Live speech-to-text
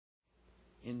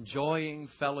enjoying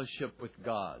fellowship with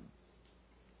God.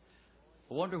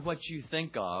 I wonder what you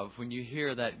think of when you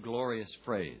hear that glorious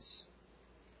phrase,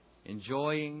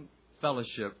 enjoying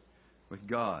fellowship with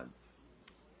God.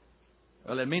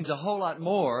 Well, it means a whole lot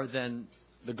more than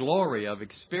the glory of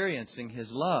experiencing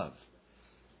His love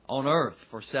on earth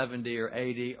for 70 or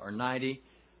 80 or 90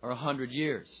 or 100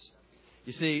 years.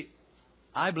 You see,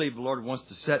 I believe the Lord wants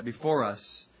to set before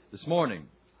us this morning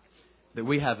that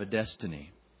we have a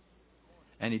destiny,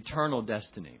 an eternal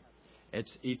destiny.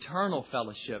 It's eternal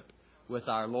fellowship with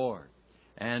our Lord.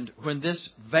 And when this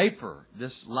vapor,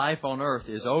 this life on earth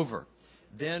is over,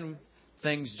 then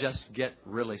things just get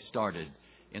really started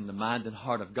in the mind and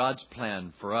heart of God's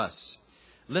plan for us.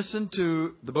 Listen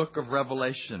to the book of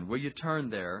Revelation. Will you turn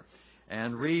there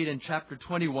and read in chapter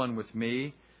 21 with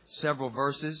me several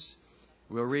verses?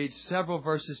 We'll read several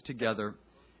verses together,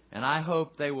 and I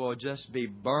hope they will just be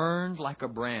burned like a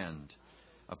brand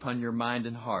upon your mind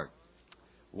and heart.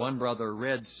 One brother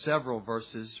read several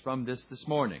verses from this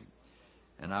morning,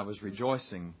 and I was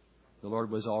rejoicing. The Lord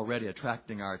was already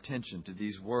attracting our attention to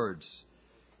these words.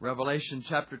 Revelation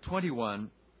chapter 21,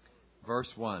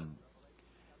 verse 1.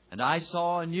 And I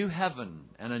saw a new heaven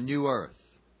and a new earth.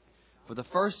 For the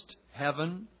first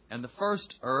heaven and the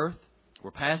first earth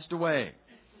were passed away,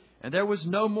 and there was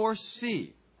no more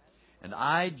sea. And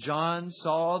I, John,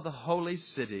 saw the holy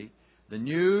city, the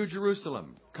new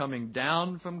Jerusalem, coming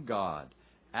down from God,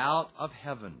 out of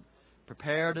heaven,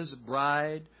 prepared as a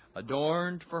bride,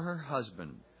 adorned for her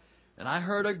husband. And I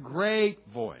heard a great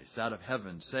voice out of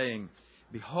heaven saying,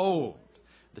 Behold,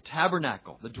 the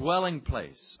tabernacle, the dwelling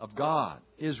place of God,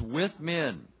 is with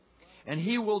men, and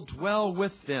He will dwell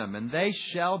with them, and they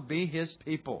shall be His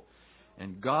people.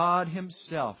 And God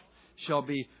Himself shall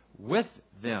be with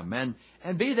them,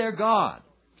 and be their God.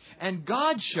 And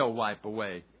God shall wipe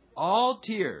away all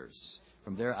tears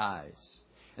from their eyes.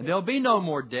 And there'll be no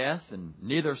more death, and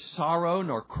neither sorrow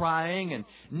nor crying, and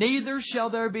neither shall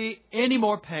there be any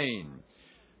more pain,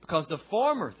 because the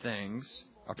former things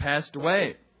are passed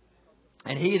away.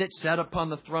 And He that sat upon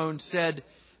the throne said,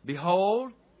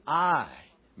 Behold, I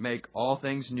make all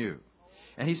things new.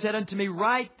 And He said unto me,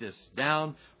 Write this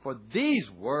down, for these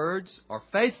words are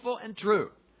faithful and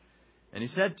true. And He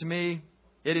said to me,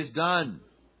 It is done.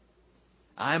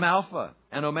 I am Alpha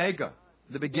and Omega,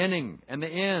 the beginning and the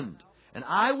end. And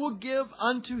I will give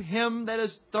unto him that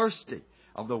is thirsty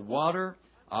of the water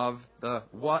of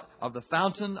the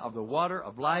fountain of the water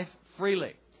of life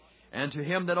freely. And to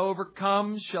him that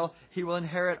overcomes he will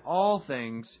inherit all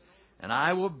things, and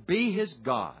I will be his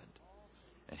God,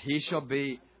 and he shall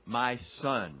be my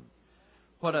son.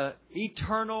 What an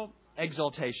eternal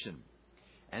exaltation.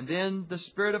 And then the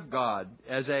Spirit of God,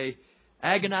 as a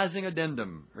agonizing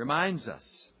addendum, reminds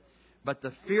us, but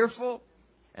the fearful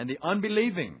and the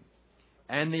unbelieving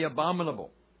and the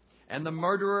abominable and the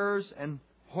murderers and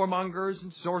whoremongers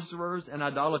and sorcerers and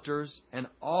idolaters and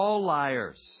all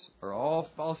liars, or all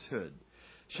falsehood,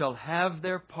 shall have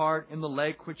their part in the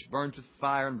lake which burns with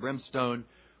fire and brimstone,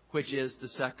 which is the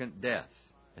second death.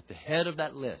 At the head of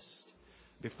that list,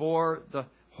 before the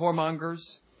whoremongers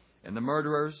and the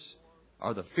murderers,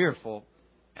 are the fearful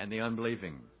and the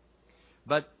unbelieving.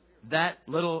 But that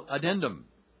little addendum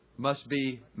must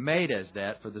be made as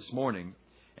that for this morning.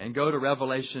 And go to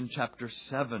Revelation chapter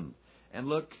 7 and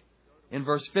look in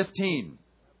verse 15.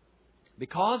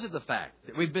 Because of the fact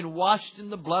that we've been washed in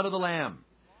the blood of the Lamb.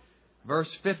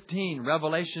 Verse 15,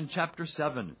 Revelation chapter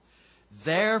 7.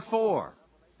 Therefore,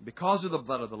 because of the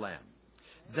blood of the Lamb,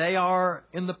 they are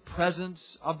in the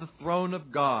presence of the throne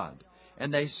of God,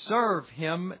 and they serve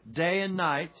Him day and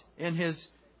night in His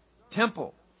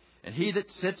temple. And He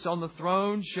that sits on the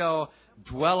throne shall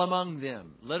dwell among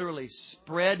them, literally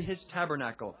spread His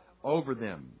tabernacle over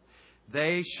them.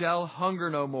 They shall hunger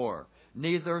no more,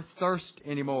 neither thirst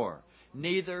any more,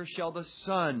 neither shall the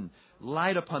sun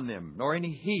light upon them, nor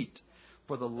any heat.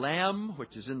 For the Lamb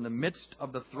which is in the midst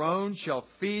of the throne shall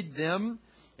feed them,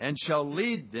 and shall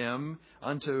lead them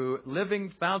unto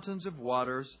living fountains of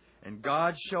waters, and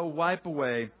God shall wipe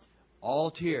away all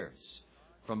tears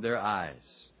from their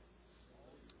eyes.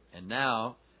 And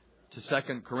now to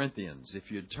 2 Corinthians, if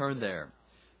you'd turn there,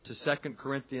 to 2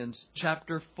 Corinthians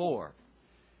chapter 4.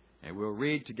 And we'll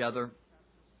read together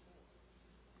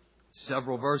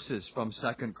several verses from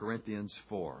 2 Corinthians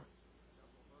 4.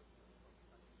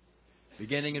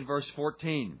 Beginning in verse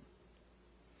 14.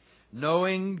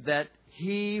 Knowing that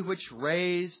He which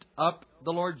raised up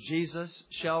the Lord Jesus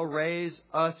shall raise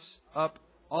us up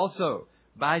also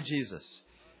by Jesus,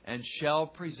 and shall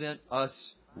present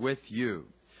us with you.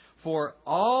 For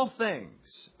all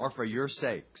things are for your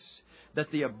sakes,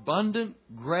 that the abundant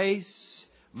grace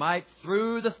might,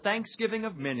 through the thanksgiving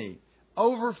of many,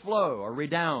 overflow or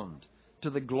redound to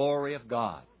the glory of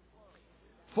God.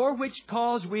 For which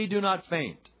cause we do not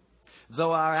faint.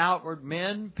 Though our outward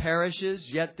man perishes,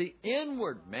 yet the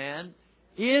inward man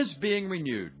is being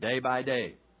renewed day by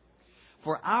day.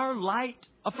 For our light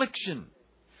affliction,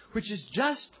 which is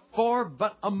just for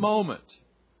but a moment,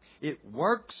 it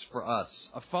works for us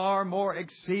a far more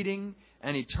exceeding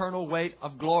and eternal weight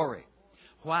of glory,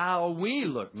 while we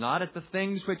look not at the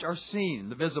things which are seen,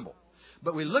 the visible,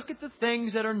 but we look at the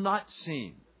things that are not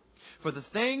seen. For the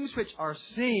things which are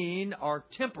seen are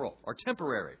temporal or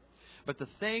temporary, but the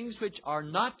things which are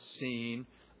not seen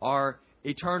are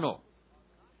eternal.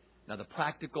 Now, the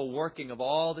practical working of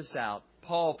all this out,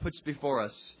 Paul puts before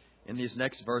us in these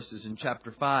next verses in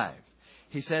chapter 5.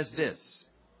 He says this,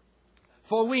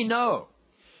 "For we know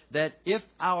that if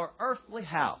our earthly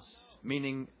house,"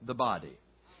 meaning the body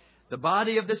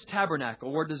of this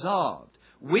tabernacle were dissolved,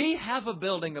 we have a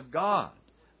building of God,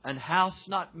 an house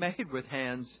not made with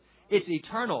hands. It's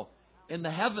eternal in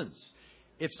the heavens.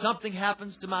 If something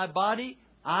happens to my body,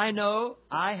 I know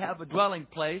I have a dwelling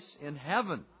place in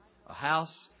heaven, a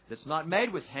house that's not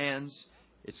made with hands.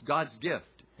 It's God's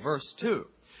gift. Verse 2,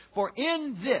 "For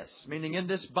in this," meaning in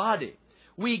this body,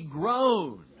 "we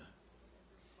groan,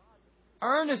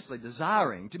 earnestly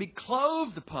desiring to be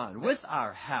clothed upon with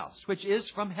our house, which is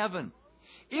from heaven.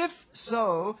 If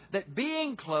so, that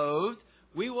being clothed,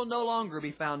 we will no longer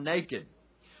be found naked.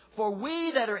 For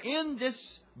we that are in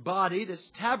this body, this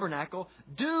tabernacle,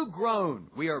 do groan.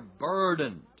 We are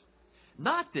burdened.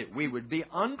 Not that we would be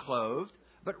unclothed,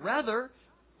 but rather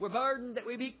we're burdened that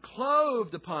we be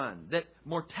clothed upon, that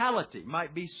mortality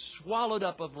might be swallowed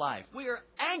up of life." We are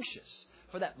anxious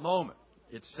for that moment,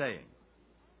 it's saying.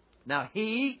 "Now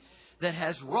He that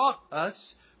has wrought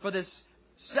us for this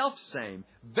selfsame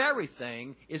very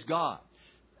thing is God."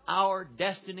 Our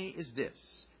destiny is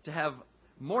this, to have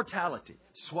mortality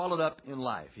swallowed up in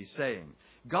life, he's saying.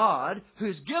 God, who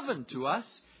has given to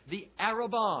us the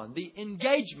arrabon, the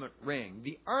engagement ring,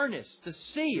 the earnest, the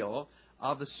seal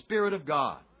of the Spirit of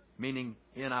God, meaning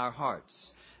in our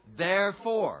hearts.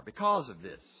 "Therefore," because of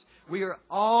this, "we are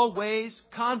always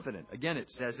confident," again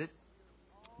it says it,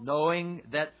 "knowing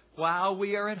that while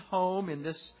we are at home in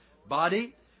this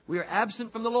body, we are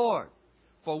absent from the Lord.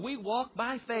 For we walk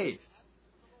by faith,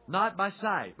 not by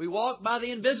sight. We walk by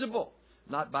the invisible,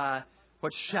 not by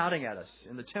what's shouting at us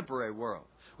in the temporary world.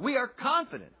 We are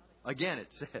confident," again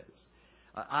it says,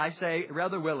 I say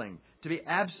rather willing, "to be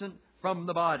absent from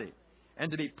the body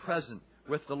and to be present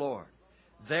with the Lord.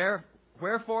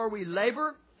 Wherefore we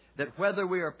labor, that whether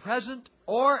we are present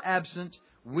or absent,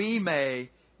 we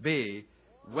may be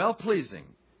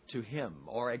well-pleasing to Him,"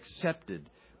 or accepted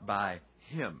by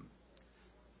Him.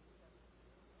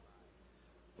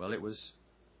 Well, it was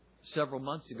several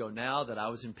months ago now that I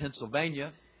was in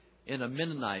Pennsylvania in a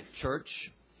Mennonite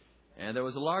church, and there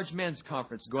was a large men's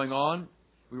conference going on.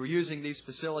 We were using these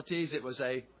facilities. It was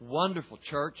a wonderful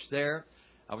church there.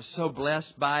 I was so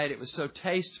blessed by it. It was so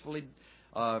tastefully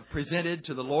presented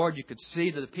to the Lord. You could see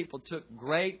that the people took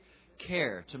great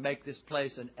care to make this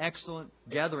place an excellent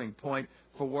gathering point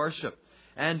for worship.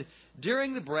 And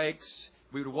during the breaks,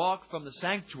 we would walk from the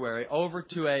sanctuary over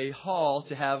to a hall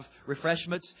to have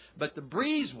refreshments, but the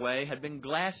breezeway had been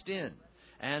glassed in.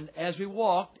 And as we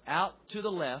walked out to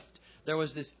the left, there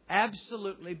was this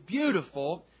absolutely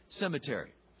beautiful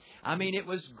cemetery. I mean, it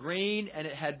was green and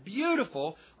it had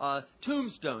beautiful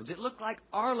tombstones. It looked like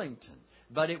Arlington,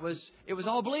 but it was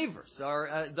all believers,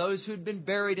 or those who'd been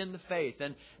buried in the faith.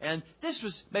 And this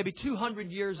was maybe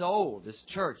 200 years old, this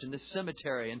church and this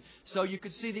cemetery. And so you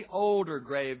could see the older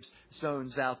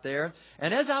gravestones out there.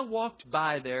 And as I walked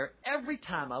by there, every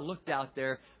time I looked out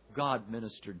there, God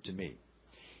ministered to me.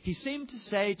 He seemed to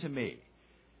say to me,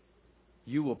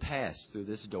 "You will pass through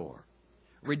this door.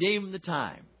 Redeem the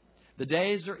time. The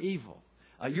days are evil.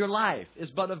 Your life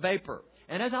is but a vapor."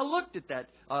 And as I looked at that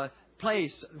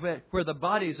place where the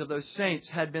bodies of those saints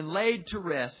had been laid to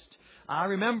rest, I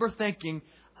remember thinking,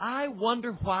 I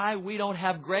wonder why we don't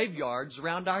have graveyards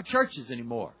around our churches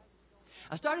anymore.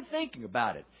 I started thinking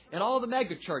about it. In all the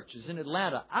mega churches in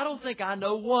Atlanta, I don't think I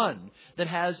know one that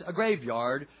has a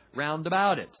graveyard round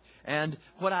about it. And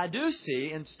what I do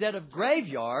see, instead of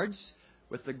graveyards,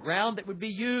 with the ground that would be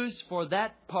used for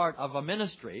that part of a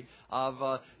ministry,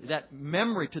 of that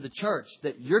memory to the church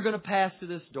that you're going to pass through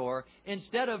this door,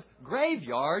 instead of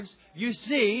graveyards, you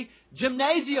see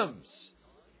gymnasiums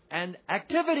and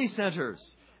activity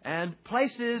centers and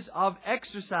places of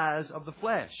exercise of the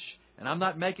flesh. And I'm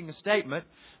not making a statement,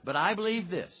 but I believe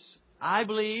this. I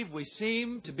believe we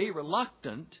seem to be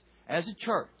reluctant as a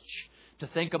church to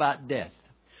think about death.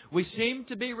 We seem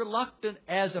to be reluctant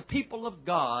as a people of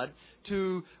God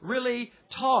to really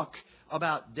talk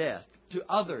about death to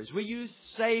others. We use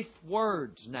safe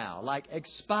words now, like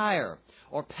expire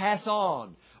or pass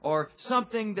on, or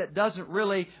something that doesn't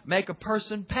really make a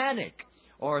person panic,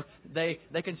 or they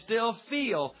can still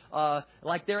feel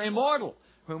like they're immortal.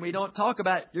 When we don't talk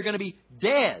about you're going to be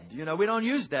dead, we don't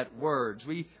use that words.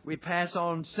 We pass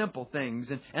on simple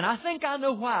things. And I think I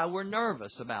know why we're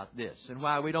nervous about this and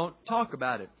why we don't talk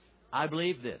about it. I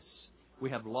believe this.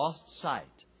 We have lost sight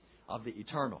of the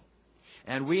eternal.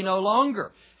 And we no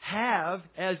longer have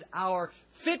as our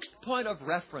fixed point of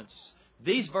reference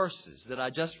these verses that I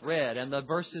just read and the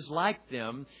verses like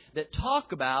them that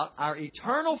talk about our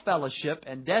eternal fellowship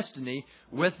and destiny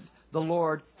with the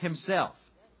Lord Himself.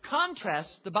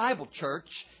 Contrast the Bible church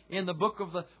in the book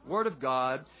of the Word of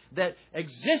God that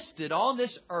existed on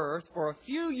this earth for a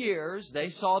few years. They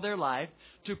saw their life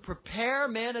to prepare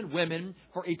men and women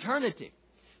for eternity,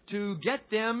 to get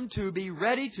them to be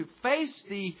ready to face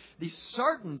the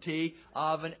certainty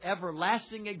of an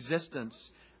everlasting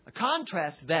existence.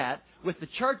 Contrast that with the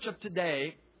church of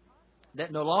today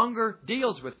that no longer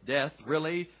deals with death,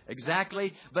 really,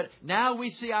 exactly. But now we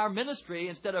see our ministry,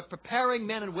 instead of preparing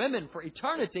men and women for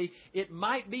eternity, it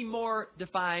might be more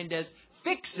defined as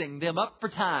fixing them up for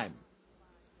time,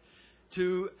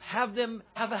 to have them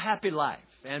have a happy life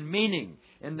and meaning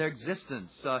in their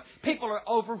existence. People are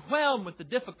overwhelmed with the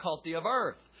difficulty of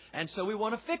earth. And so we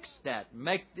want to fix that,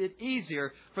 make it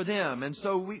easier for them. And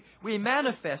so we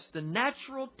manifest the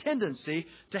natural tendency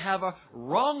to have a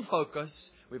wrong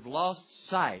focus. We've lost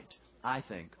sight, I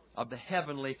think, of the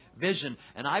heavenly vision.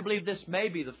 And I believe this may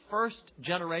be the first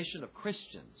generation of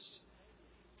Christians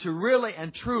to really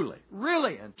and truly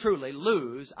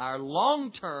lose our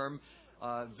long-term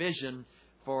vision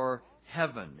for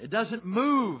heaven. It doesn't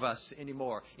move us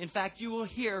anymore. In fact, you will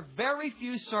hear very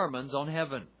few sermons on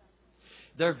heaven.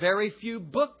 There are very few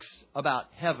books about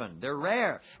heaven. They're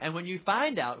rare. And when you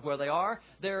find out where they are,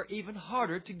 they're even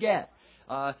harder to get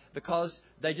because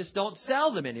they just don't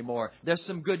sell them anymore. There's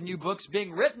some good new books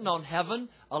being written on heaven.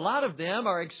 A lot of them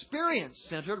are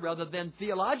experience-centered rather than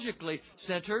theologically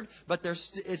centered, but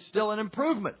it's still an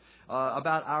improvement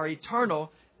about our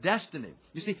eternal destiny.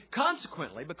 You see,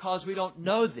 consequently, because we don't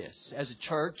know this as a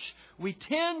church, we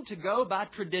tend to go by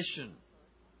tradition.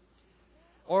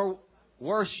 Or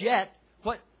worse yet,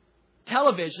 what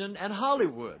television and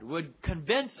Hollywood would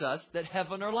convince us that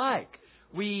heaven are like.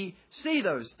 We see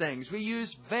those things. We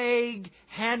use vague,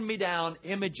 hand-me-down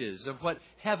images of what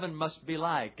heaven must be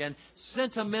like, and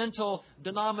sentimental,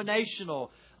 denominational,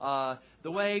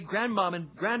 the way Grandmom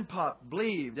and Grandpa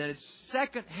believed. And it's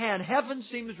second-hand. Heaven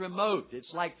seems remote.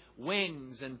 It's like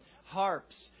wings and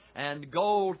harps and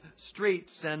gold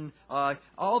streets and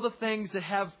all the things that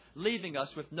have leaving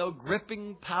us with no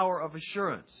gripping power of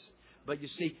assurance. But you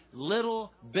see,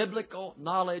 little biblical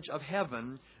knowledge of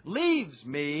heaven leaves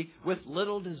me with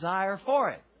little desire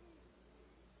for it.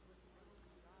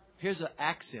 Here's an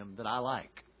axiom that I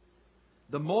like.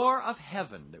 The more of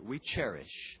heaven that we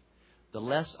cherish, the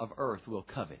less of earth we'll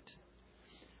covet.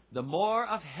 The more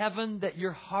of heaven that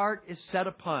your heart is set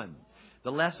upon,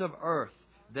 the less of earth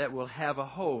that will have a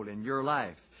hold in your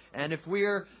life. And if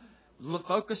we're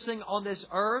focusing on this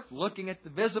earth, looking at the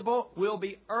visible, we'll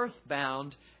be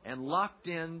earthbound and locked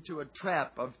into a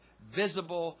trap of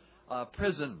visible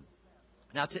prison.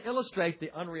 Now, to illustrate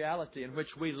the unreality in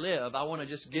which we live, I want to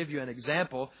just give you an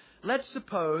example. Let's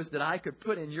suppose that I could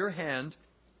put in your hand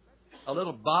a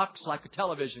little box like a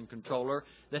television controller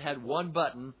that had one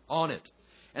button on it.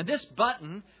 And this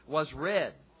button was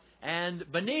red.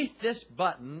 And beneath this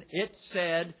button, it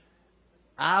said,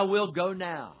 "I will go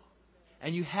now."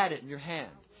 And you had it in your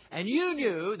hand. And you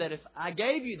knew that if I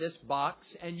gave you this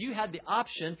box and you had the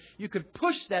option, you could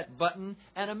push that button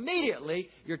and immediately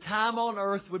your time on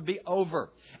earth would be over.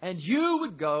 And you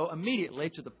would go immediately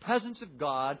to the presence of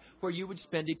God where you would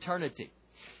spend eternity.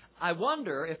 I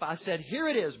wonder if I said, "Here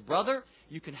it is, brother.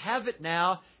 You can have it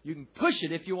now. You can push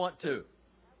it if you want to."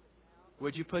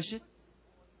 Would you push it?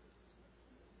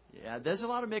 Yeah, there's a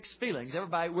lot of mixed feelings.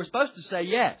 We're supposed to say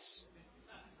yes.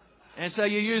 And so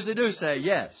you usually do say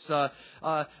yes.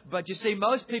 But you see,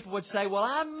 most people would say, "Well,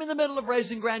 I'm in the middle of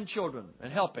raising grandchildren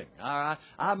and helping.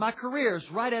 My career's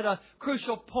right at a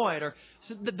crucial point." Or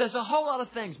so there's a whole lot of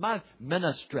things. My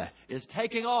ministry is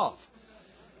taking off.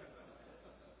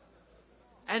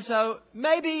 And so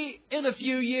maybe in a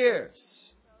few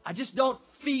years, I just don't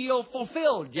feel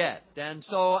fulfilled yet. And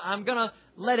so I'm going to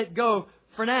let it go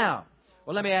for now.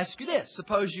 Well, let me ask you this.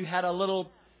 Suppose you had a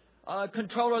little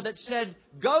controller that said,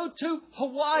 "Go to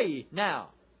Hawaii now.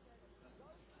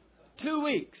 2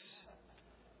 weeks.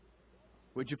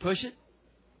 Would you push it?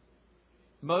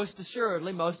 Most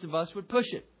assuredly, most of us would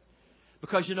push it.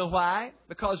 Because you know why?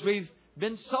 Because we've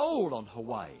been sold on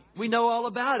Hawaii. We know all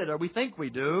about it, or we think we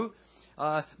do.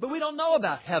 But we don't know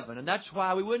about heaven, and that's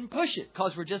why we wouldn't push it,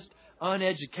 because we're just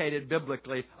uneducated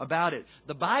biblically about it.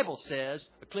 The Bible says,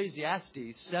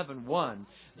 Ecclesiastes 7:1,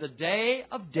 the day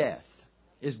of death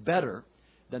is better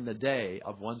than the day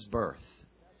of one's birth.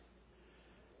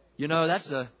 You know, that's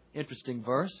an interesting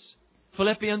verse.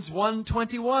 Philippians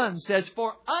 1:21 says,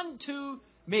 for unto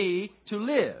me to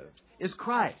live is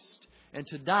Christ, and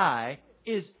to die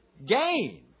is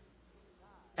gain.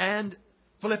 And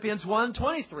Philippians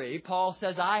 1:23, Paul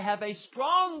says, I have a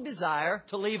strong desire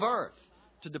to leave earth,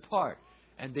 to depart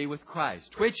and be with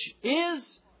Christ, which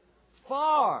is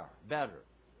far better.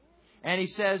 And he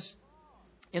says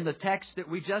in the text that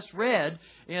we just read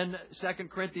in 2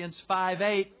 Corinthians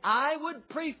 5:8, I would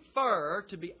prefer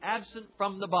to be absent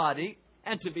from the body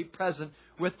and to be present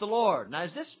with the Lord. Now,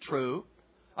 is this true?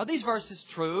 Are these verses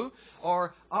true?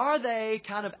 Or are they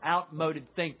kind of outmoded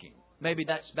thinking? Maybe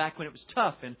that's back when it was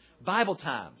tough in Bible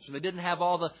times, when they didn't have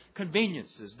all the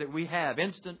conveniences that we have.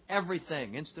 Instant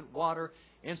everything, instant water,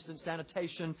 instant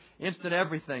sanitation, instant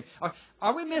everything.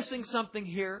 Are we missing something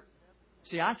here?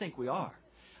 See, I think we are.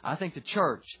 I think the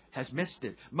church has missed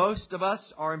it. Most of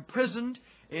us are imprisoned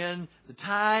in the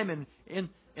time and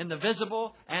in the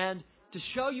visible. And to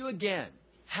show you again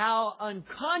how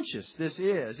unconscious this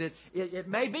is, it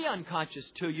may be unconscious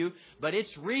to you, but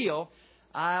it's real.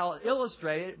 I'll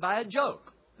illustrate it by a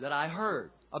joke that I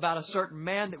heard about a certain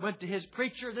man that went to his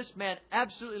preacher. This man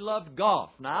absolutely loved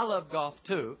golf. Now, I love golf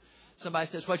too. Somebody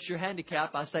says, what's your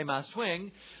handicap? I say my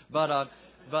swing. But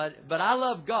I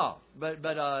love golf.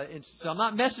 So I'm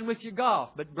not messing with your golf.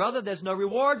 But brother, there's no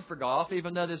reward for golf,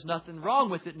 even though there's nothing wrong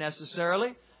with it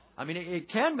necessarily. I mean, it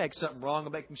can make something wrong,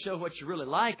 and it can show what you really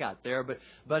like out there. But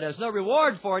there's no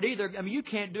reward for it either. I mean, you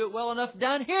can't do it well enough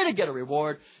down here to get a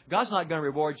reward. God's not going to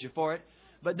reward you for it.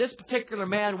 But this particular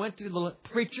man went to the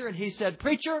preacher and he said,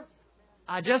 Preacher,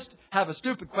 I just have a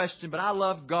stupid question, but I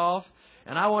love golf.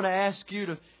 And I want to ask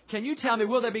you can you tell me,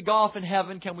 will there be golf in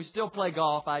heaven? Can we still play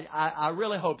golf? I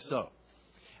really hope so.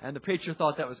 And the preacher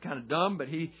thought that was kind of dumb, but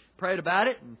he prayed about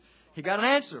it and he got an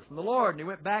answer from the Lord. And he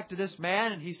went back to this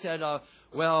man and he said,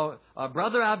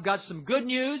 brother, I've got some good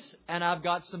news and I've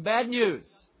got some bad news.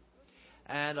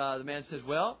 And the man says,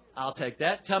 well, I'll take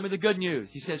that. Tell me the good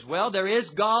news. He says, well, there is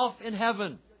golf in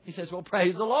heaven. He says, well,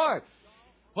 praise the Lord.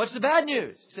 What's the bad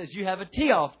news? He says, you have a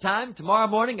tee-off time tomorrow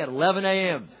morning at 11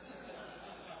 a.m.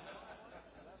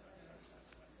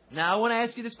 Now, I want to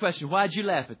ask you this question. Why'd you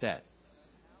laugh at that?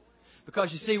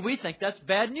 Because, you see, we think that's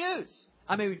bad news.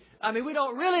 I mean, we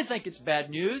don't really think it's bad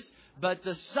news, but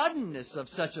the suddenness of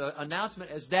such an announcement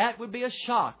as that would be a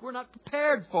shock. We're not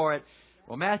prepared for it.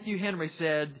 Well, Matthew Henry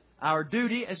said, our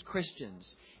duty as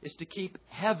Christians is to keep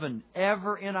heaven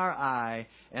ever in our eye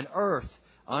and earth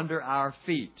under our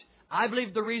feet. I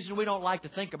believe the reason we don't like to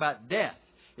think about death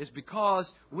is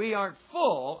because we aren't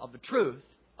full of the truth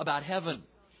about heaven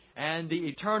and the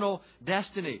eternal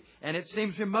destiny. And it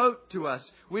seems remote to us.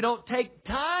 We don't take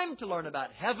time to learn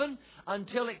about heaven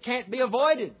until it can't be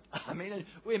avoided. I mean,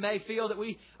 we may feel that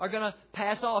we are going to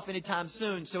pass off anytime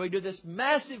soon. So we do this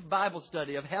massive Bible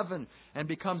study of heaven and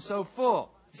become so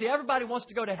full. See, everybody wants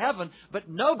to go to heaven, but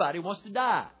nobody wants to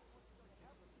die.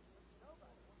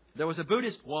 There was a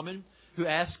Buddhist woman who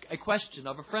asked a question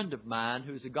of a friend of mine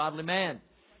who's a godly man.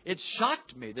 It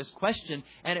shocked me, this question,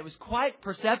 and it was quite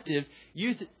perceptive.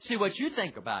 See what you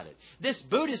think about it. This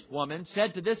Buddhist woman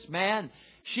said to this man,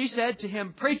 she said to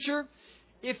him, Preacher,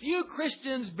 if you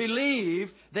Christians believe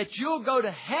that you'll go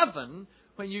to heaven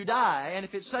when you die, and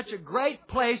if it's such a great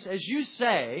place as you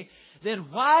say, then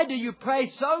why do you pray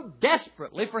so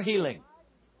desperately for healing?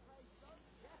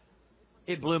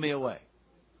 It blew me away.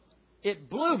 It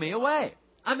blew me away.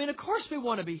 I mean, of course we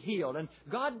want to be healed, and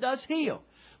God does heal.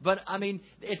 But, I mean,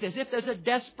 it's as if there's a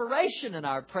desperation in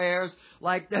our prayers,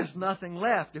 like there's nothing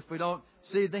left if we don't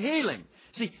see the healing.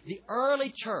 See, the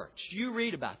early church, you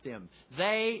read about them.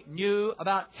 They knew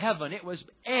about heaven. It was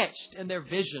etched in their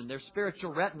vision, their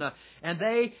spiritual retina. And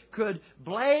they could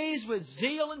blaze with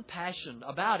zeal and passion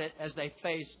about it as they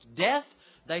faced death.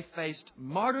 They faced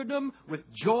martyrdom with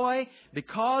joy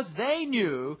because they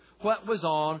knew what was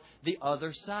on the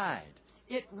other side.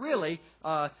 It really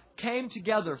came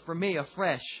together for me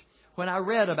afresh when I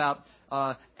read about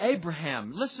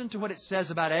Abraham. Listen to what it says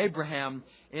about Abraham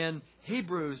in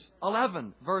Hebrews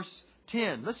 11, verse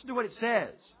 10. Listen to what it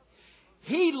says.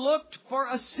 He looked for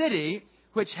a city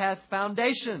which hath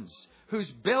foundations,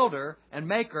 whose builder and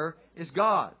maker is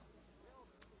God.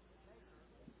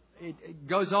 it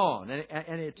goes on,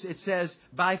 and it says,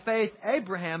 by faith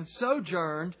Abraham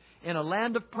sojourned in a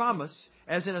land of promise,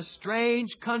 as in a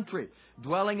strange country,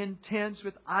 dwelling in tents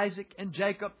with Isaac and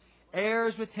Jacob,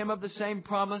 heirs with him of the same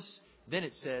promise. Then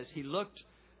it says, he looked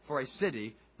for a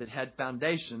city that had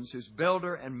foundations, whose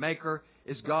builder and maker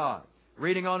is God.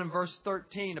 Reading on in verse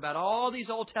 13 about all these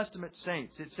Old Testament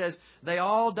saints, it says, they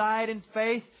all died in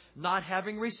faith, not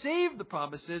having received the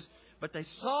promises, but they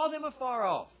saw them afar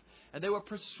off, and they were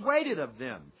persuaded of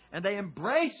them, and they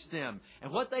embraced them.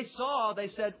 And what they saw, they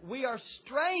said, we are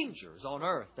strangers on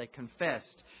earth, they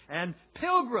confessed, and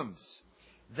pilgrims.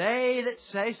 They that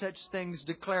say such things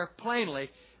declare plainly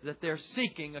that they're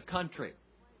seeking a country.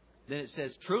 Then it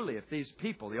says, truly, if these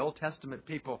people, the Old Testament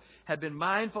people, had been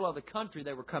mindful of the country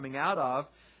they were coming out of,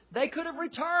 they could have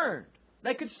returned.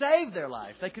 They could save their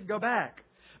life. They could go back.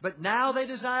 But now they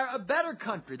desire a better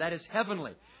country, that is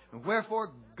heavenly. And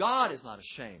wherefore God is not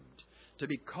ashamed to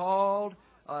be called,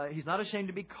 He's not ashamed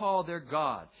to be called their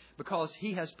God, because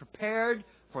He has prepared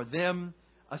for them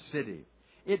a city.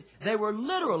 They were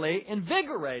literally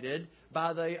invigorated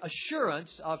by the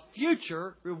assurance of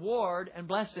future reward and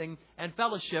blessing and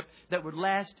fellowship that would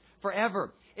last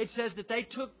forever. It says that they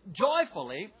took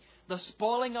joyfully the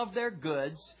spoiling of their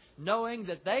goods, knowing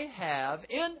that they have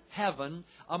in heaven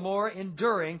a more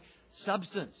enduring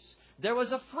substance. There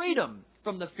was a freedom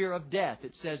from the fear of death,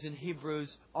 it says in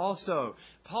Hebrews also.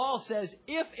 Paul says,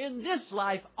 if in this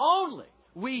life only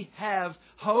we have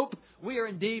hope, we are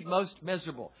indeed most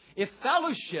miserable. If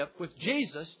fellowship with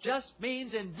Jesus just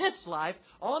means in this life,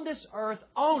 on this earth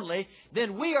only,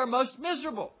 then we are most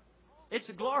miserable. It's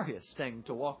a glorious thing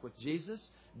to walk with Jesus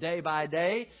day by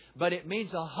day, but it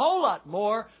means a whole lot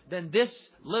more than this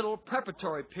little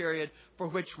preparatory period for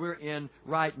which we're in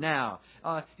right now.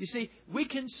 You see, we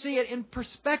can see it in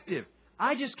perspective.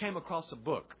 I just came across a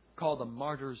book called The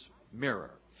Martyr's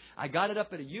Mirror. I got it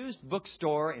up at a used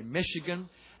bookstore in Michigan,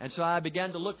 and so I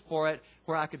began to look for it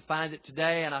where I could find it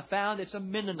today, and I found it's a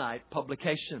Mennonite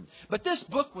publication. But this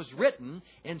book was written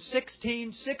in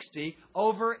 1660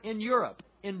 over in Europe,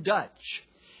 in Dutch.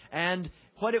 And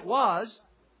what it was,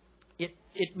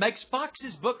 it makes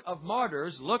Fox's Book of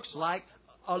Martyrs looks like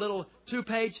a little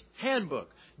 2-page handbook.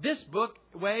 This book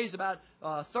weighs about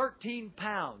 13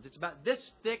 pounds. It's about this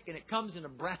thick, and it comes in a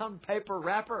brown paper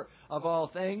wrapper, of all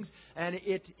things. And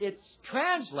it's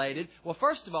translated. Well,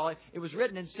 first of all, it was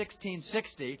written in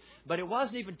 1660, but it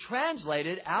wasn't even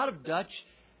translated out of Dutch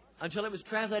until it was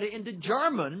translated into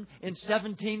German in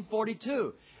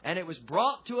 1742. And it was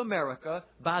brought to America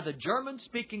by the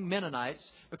German-speaking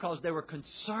Mennonites because they were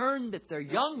concerned that their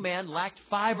young men lacked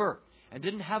fiber and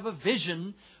didn't have a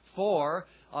vision for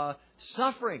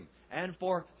suffering and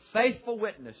for faithful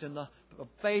witness in the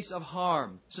face of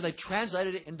harm. So they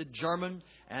translated it into German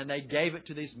and they gave it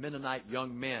to these Mennonite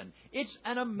young men. It's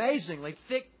an amazingly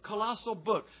thick, colossal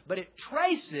book, but it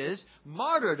traces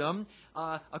martyrdom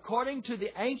according to the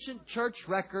ancient church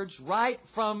records, right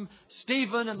from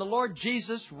Stephen and the Lord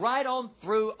Jesus, right on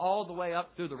through, all the way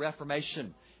up through the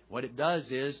Reformation. What it does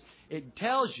is it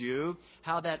tells you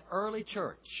how that early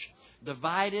church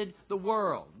divided the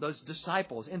world, those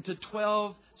disciples, into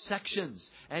 12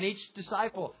 sections. And each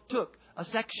disciple took a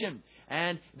section.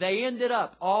 And they ended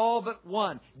up, all but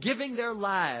one, giving their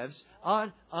lives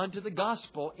unto the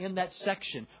gospel in that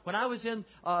section. When I was in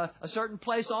a certain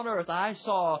place on earth, I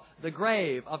saw the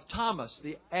grave of Thomas,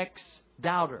 the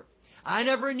ex-doubter. I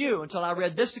never knew until I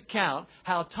read this account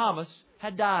how Thomas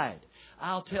had died.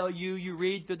 I'll tell you, you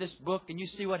read through this book and you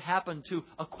see what happened to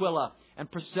Aquila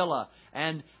and Priscilla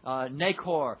and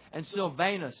Nachor and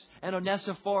Silvanus and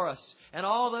Onesiphorus and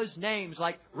all those names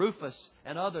like Rufus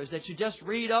and others that you just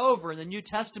read over in the New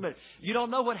Testament. You don't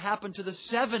know what happened to the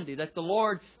 70 that the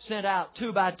Lord sent out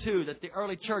 2 by 2 that the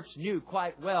early church knew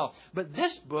quite well. But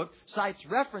this book cites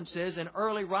references in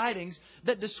early writings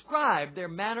that describe their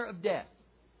manner of death.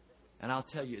 And I'll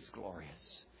tell you, it's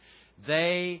glorious.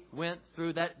 They went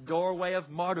through that doorway of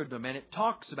martyrdom, and it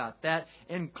talks about that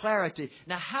in clarity.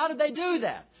 Now, how did they do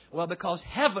that? Well, because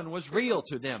heaven was real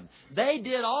to them. They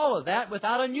did all of that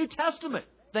without a New Testament.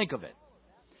 Think of it.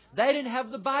 They didn't have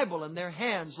the Bible in their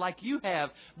hands like you have,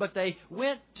 but they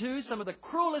went to some of the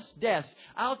cruelest deaths.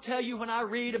 I'll tell you, when I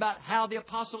read about how the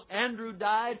Apostle Andrew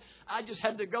died, I just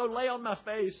had to go lay on my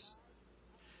face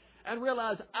and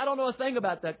realize I don't know a thing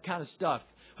about that kind of stuff.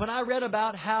 When I read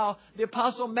about how the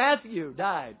Apostle Matthew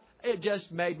died, it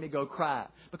just made me go cry.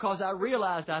 Because I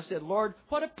realized, I said, Lord,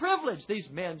 what a privilege these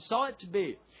men saw it to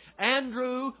be.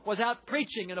 Andrew was out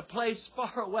preaching in a place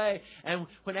far away. And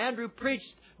when Andrew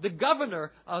preached, the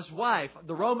governor's wife,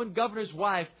 the Roman governor's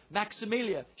wife,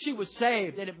 Maximilia, she was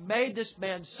saved. And it made this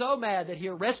man so mad that he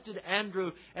arrested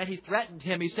Andrew and he threatened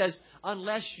him. He says,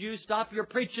 unless you stop your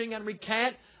preaching and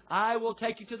recant, I will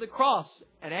take you to the cross.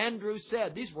 And Andrew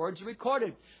said, these words are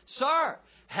recorded, Sir,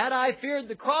 had I feared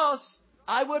the cross,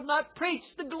 I would not preach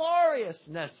the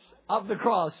gloriousness of the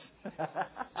cross.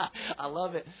 I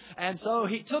love it. And so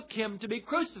he took him to be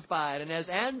crucified. And as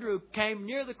Andrew came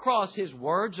near the cross, his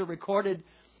words are recorded.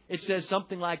 It says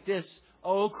something like this,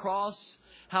 O cross,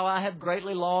 how I have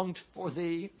greatly longed for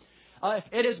thee.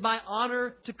 It is my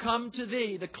honor to come to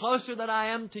thee. The closer that I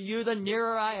am to you, the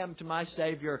nearer I am to my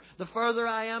Savior. The further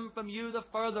I am from you, the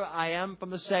further I am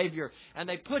from the Savior. And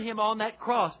they put him on that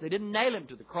cross. They didn't nail him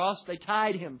to the cross. They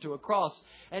tied him to a cross.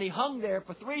 And he hung there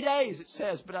for 3 days, it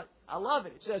says. But I love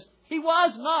it. It says, he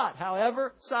was not,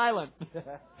 however, silent.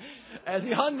 As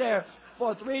he hung there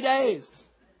for 3 days.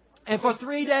 And for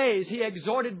 3 days, he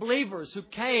exhorted believers who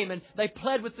came and they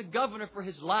pled with the governor for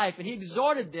his life. And he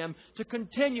exhorted them to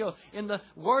continue in the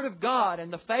Word of God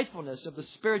and the faithfulness of the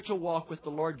spiritual walk with the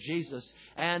Lord Jesus.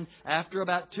 And after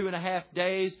about 2.5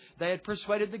 days, they had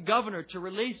persuaded the governor to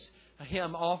release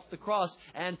him off the cross.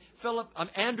 And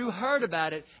Andrew heard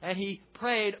about it and he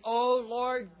prayed, O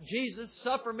Lord Jesus,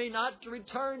 suffer me not to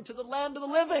return to the land of the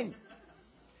living.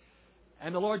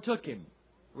 And the Lord took him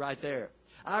right there.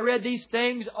 I read these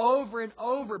things over and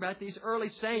over about these early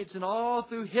saints and all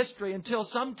through history until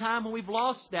sometime when we've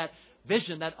lost that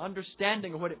vision, that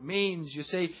understanding of what it means. You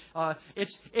see,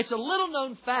 it's a little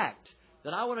known fact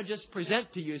that I want to just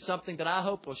present to you, something that I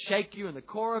hope will shake you in the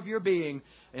core of your being.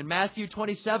 In Matthew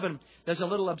 27, there's a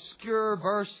little obscure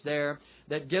verse there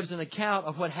that gives an account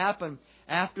of what happened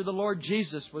after the Lord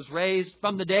Jesus was raised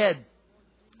from the dead.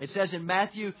 It says in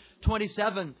Matthew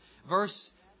 27,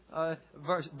 verse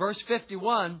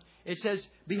 51, it says,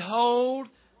 Behold,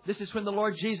 this is when the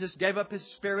Lord Jesus gave up His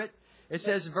Spirit. It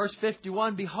says in verse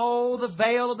 51, Behold, the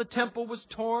veil of the temple was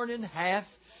torn in half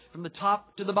from the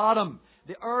top to the bottom.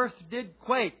 The earth did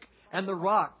quake and the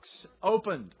rocks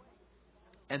opened.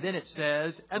 And then it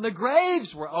says, and the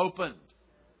graves were opened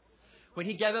when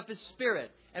He gave up His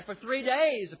Spirit. And for 3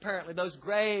 days, apparently, those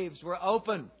graves were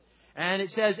open. And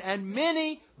it says, and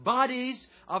many bodies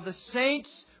of the saints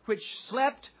which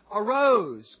slept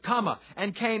arose,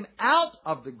 and came out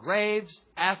of the graves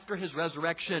after His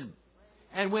resurrection,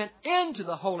 and went into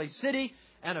the holy city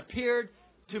and appeared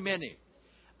to many.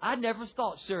 I never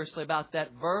thought seriously about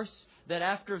that verse, that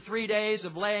after 3 days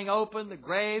of laying open the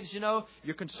graves,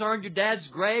 you're concerned your dad's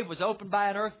grave was opened by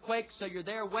an earthquake, so you're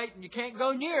there waiting. You can't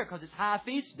go near because it's high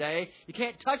feast day. You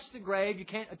can't touch the grave. You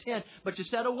can't attend, but you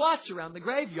set a watch around the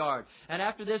graveyard. And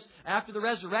after the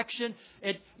resurrection,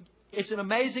 it's an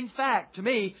amazing fact to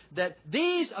me that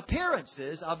these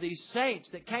appearances of these saints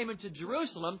that came into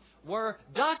Jerusalem were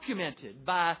documented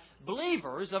by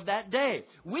believers of that day.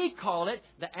 We call it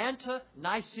the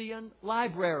Ante-Nicene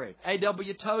Library.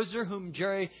 A.W. Tozer, whom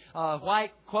Jerry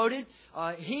White quoted,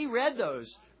 he read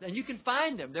those. And you can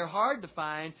find them. They're hard to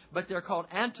find, but they're called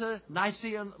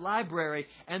Ante-Nicene Library.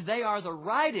 And they are the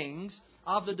writings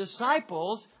of the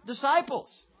disciples.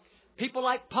 People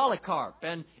like Polycarp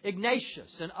and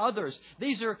Ignatius and others.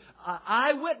 These are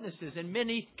eyewitnesses in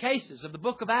many cases of the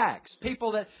book of Acts.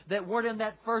 People that weren't in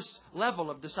that first level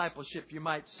of discipleship, you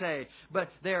might say. But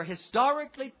they're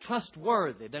historically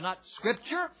trustworthy. They're not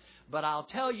Scripture, but I'll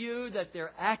tell you that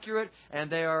they're accurate and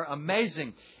they are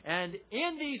amazing. And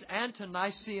in these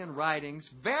Ante-Nicene writings,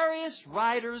 various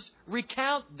writers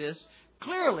recount this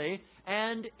clearly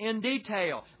and in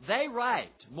detail. They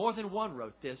write, more than one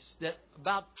wrote this, that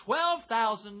about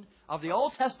 12,000 of the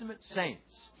Old Testament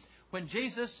saints, when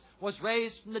Jesus was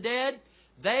raised from the dead,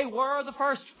 they were the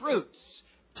first fruits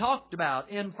talked about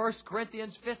in 1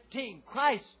 Corinthians 15.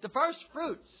 Christ, the first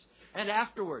fruits, and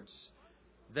afterwards,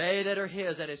 they that are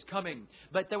His at His coming.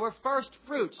 But there were first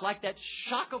fruits, like that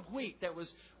shock of wheat that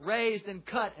was raised and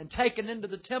cut and taken into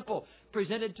the temple,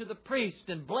 presented to the priest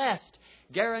and blessed,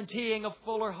 guaranteeing a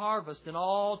fuller harvest and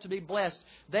all to be blessed.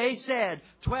 They said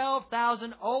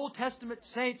 12,000 Old Testament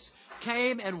saints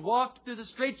came and walked through the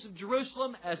streets of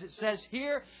Jerusalem, as it says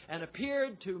here, and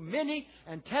appeared to many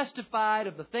and testified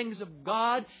of the things of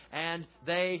God. And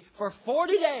they, for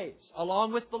 40 days,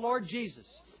 along with the Lord Jesus,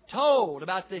 told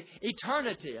about the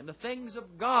eternity and the things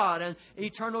of God and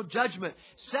eternal judgment.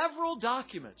 Several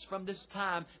documents from this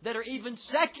time that are even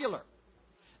secular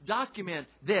document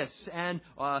this, and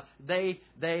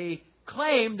they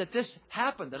claim that this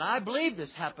happened, and I believe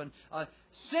this happened.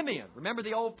 Simeon, remember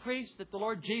the old priest that the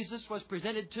Lord Jesus was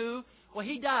presented to Well,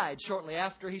 he died shortly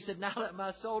after. He said, now let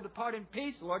my soul depart in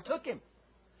peace. The Lord took him.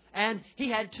 And he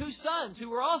had 2 sons who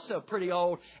were also pretty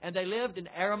old, and they lived in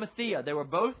Arimathea. They were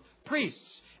both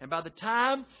priests. And by the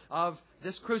time of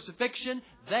this crucifixion,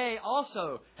 they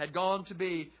also had gone to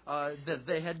be,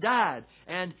 they had died.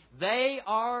 And they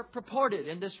are purported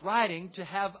in this writing to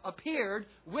have appeared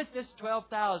with this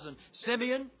 12,000,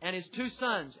 Simeon and his 2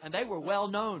 sons. And they were well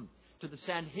known to the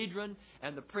Sanhedrin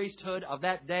and the priesthood of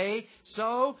that day.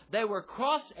 So they were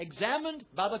cross-examined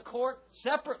by the court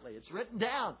separately. It's written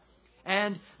down.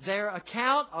 And their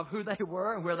account of who they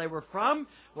were and where they were from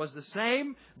was the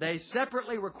same. They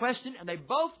separately were questioned, and they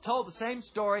both told the same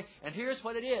story. And here's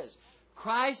what it is.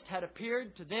 Christ had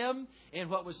appeared to them in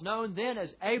what was known then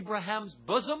as Abraham's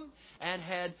bosom, and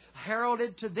had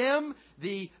heralded to them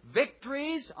the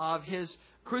victories of His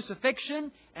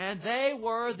crucifixion, and they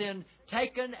were then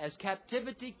taken as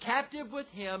captive with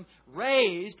Him,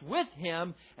 raised with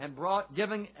Him, and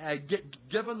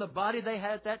given the body they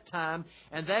had at that time,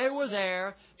 and they were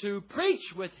there to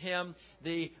preach with Him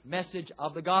the message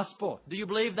of the gospel. Do you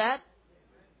believe that?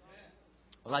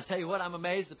 Well, I tell you what, I'm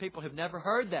amazed that people have never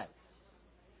heard that.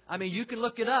 I mean, you can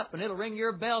look it up and it'll ring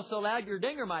your bell so loud your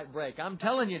dinger might break. I'm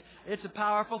telling you, it's a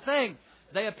powerful thing.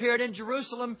 They appeared in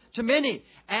Jerusalem to many.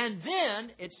 And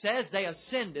then it says they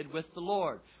ascended with the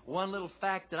Lord. One little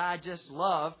fact that I just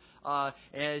love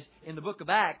is in the book of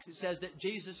Acts. It says that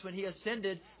Jesus, when He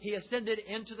ascended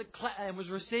into the cloud and was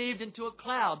received into a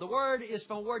cloud. The word is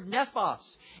from the word nephos.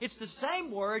 It's the same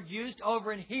word used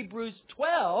over in Hebrews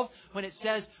 12 when it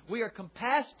says we are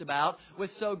compassed about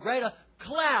with so great a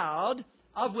cloud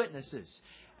of witnesses.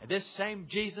 This same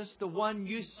Jesus, the one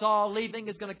you saw leaving,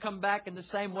 is going to come back in the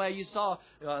same way you saw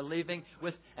leaving.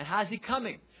 And how's He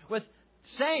coming? With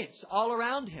saints all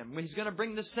around Him. He's going to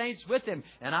bring the saints with Him.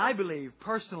 And I believe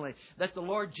personally that the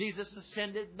Lord Jesus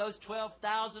ascended, and those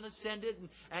 12,000 ascended.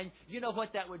 And you know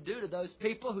what that would do to those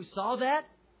people who saw that?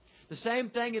 The same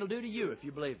thing it'll do to you if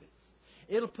you believe it.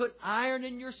 It'll put iron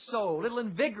in your soul. It'll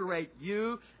invigorate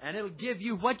you, and it'll give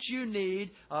you what you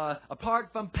need. Apart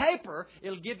from paper,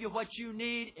 it'll give you what you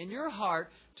need in your heart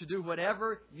to do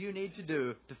whatever you need to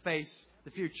do to face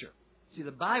the future. See,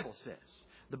 the Bible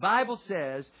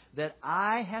says that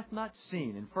eye hath not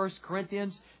seen. In 1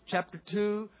 Corinthians chapter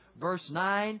 2, verse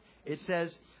 9, it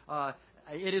says,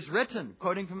 it is written,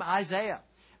 quoting from Isaiah,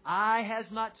 eye has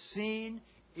not seen,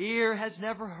 ear has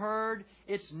never heard,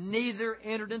 it's neither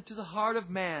entered into the heart of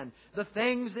man the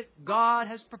things that God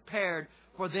has prepared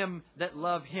for them that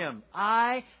love Him.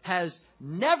 Eye has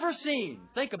never seen.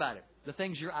 Think about it. The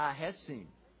things your eye has seen.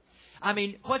 I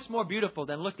mean, what's more beautiful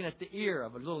than looking at the ear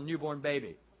of a little newborn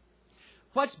baby?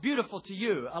 What's beautiful to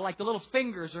you? Like the little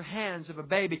fingers or hands of a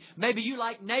baby. Maybe you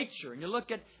like nature and you look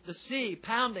at the sea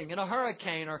pounding in a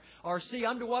hurricane, or see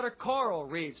underwater coral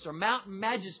reefs or mountain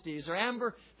majesties or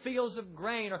amber fields of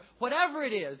grain, or whatever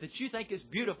it is that you think is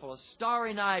beautiful, a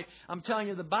starry night. I'm telling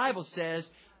you, the Bible says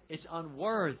it's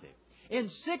unworthy. In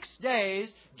 6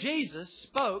 days, Jesus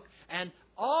spoke, and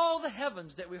all the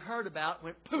heavens that we heard about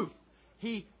went poof.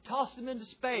 He tossed them into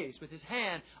space with His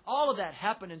hand. All of that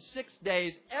happened in 6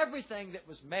 days. Everything that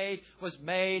was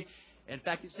made. In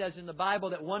fact, it says in the Bible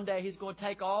that one day He's going to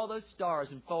take all those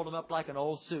stars and fold them up like an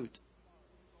old suit.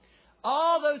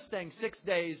 All those things, 6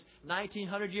 days,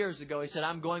 1900 years ago, He said,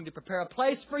 I'm going to prepare a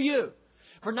place for you.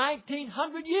 For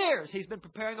 1900 years, He's been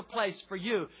preparing a place for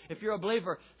you. If you're a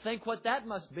believer, think what that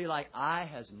must be like. Eye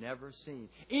has never seen.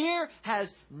 Ear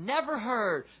has never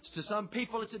heard. To some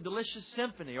people, it's a delicious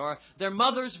symphony, or their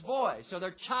mother's voice, or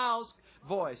their child's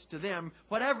voice to them,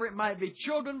 whatever it might be.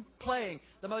 Children playing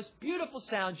the most beautiful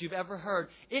sounds you've ever heard.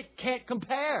 It can't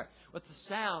compare with the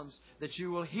sounds that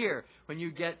you will hear when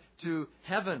you get to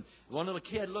heaven. One little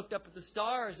kid looked up at the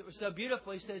stars. It was so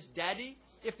beautiful. He says, Daddy,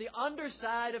 if the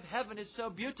underside of heaven is so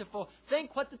beautiful,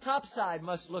 think what the top side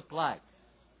must look like.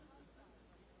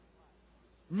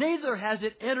 Neither has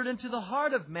it entered into the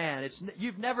heart of man.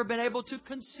 You've never been able to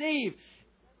conceive.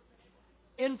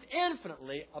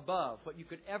 Infinitely above what you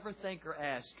could ever think or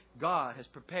ask, God has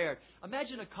prepared.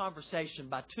 Imagine a conversation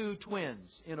by 2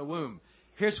 twins in a womb.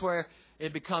 Here's where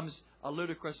it becomes a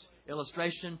ludicrous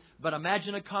illustration. But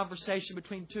imagine a conversation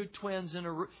between 2 twins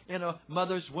in a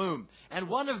mother's womb. And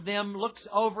one of them looks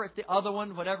over at the other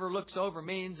one, whatever looks over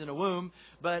means in a womb.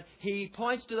 But he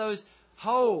points to those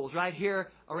holes right here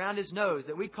around his nose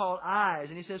that we call eyes.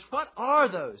 And he says, what are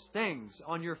those things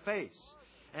on your face?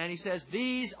 And he says,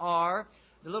 these are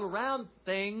the little round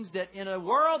things that in a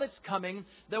world that's coming,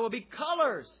 there will be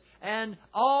colors and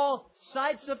all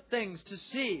sights of things to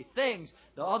see, things.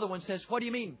 The other one says, what do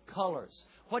you mean colors?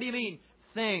 What do you mean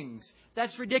things.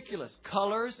 That's ridiculous.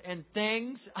 Colors and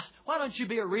things. Why don't you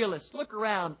be a realist? Look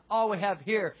around. All we have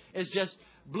here is just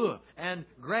blue and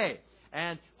gray.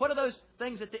 And what are those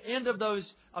things at the end of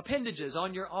those appendages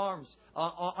on your arms,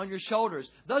 on your shoulders?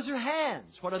 Those are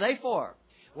hands. What are they for?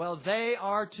 Well, they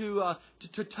are to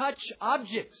touch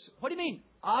objects. What do you mean,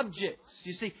 objects?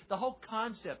 You see, the whole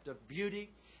concept of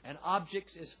beauty and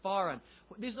objects is foreign.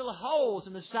 These little holes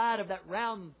in the side of that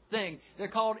round thing, they're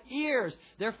called ears.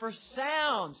 They're for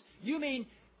sounds. You mean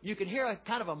you can hear a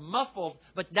kind of a muffled,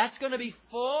 but that's going to be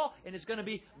full and it's going to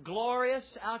be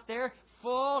glorious out there,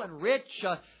 full and rich.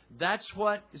 That's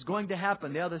what is going to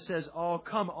happen. The other says, oh,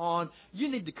 come on.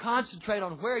 You need to concentrate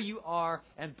on where you are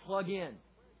and plug in.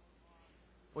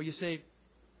 Well, you see,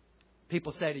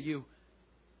 people say to you,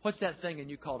 what's that thing? And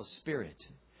you call a spirit.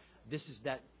 This is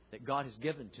that God has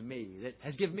given to me, that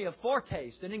has given me a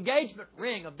foretaste, an engagement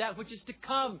ring of that which is to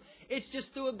come. It's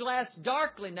just through a glass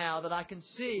darkly now that I can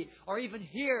see or even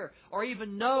hear or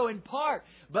even know in part.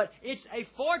 But it's a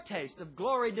foretaste of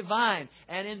glory divine.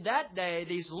 And in that day,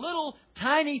 these little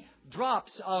tiny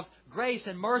drops of grace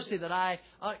and mercy that I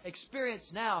experience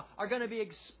now are going to be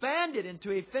expanded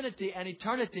into infinity and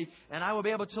eternity. And I will be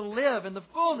able to live in the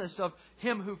fullness of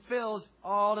Him who fills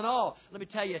all in all. Let me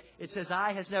tell you, it says,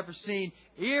 eye has never seen,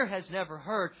 ear has never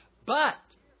heard, but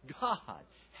God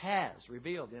has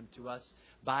revealed them to us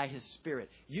by His Spirit.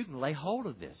 You can lay hold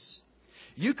of this.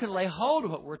 You can lay hold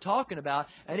of what we're talking about,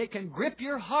 and it can grip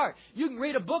your heart. You can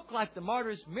read a book like The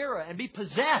Martyr's Mirror and be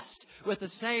possessed with the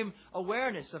same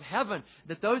awareness of heaven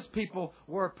that those people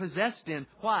were possessed in.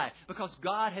 Why? Because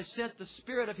God has sent the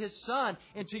Spirit of His Son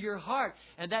into your heart,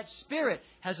 and that Spirit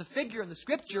has a figure in the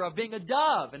Scripture of being a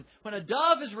dove. And when a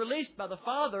dove is released by the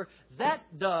Father, that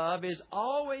dove is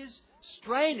always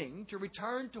straining to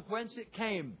return to whence it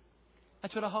came.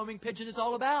 That's what a homing pigeon is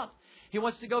all about. He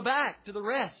wants to go back to the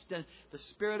rest. And the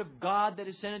Spirit of God that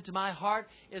is sent into my heart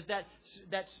is that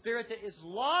Spirit that is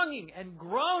longing and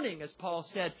groaning, as Paul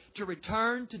said, to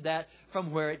return to that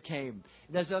from where it came.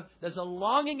 There's a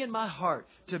longing in my heart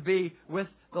to be with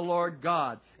the Lord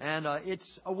God. And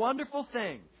it's a wonderful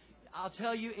thing. I'll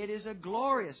tell you, it is a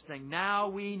glorious thing. Now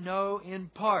we know in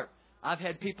part. I've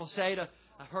heard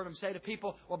them say to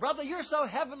people, well, brother, you're so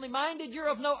heavenly minded, you're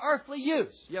of no earthly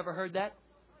use. You ever heard that?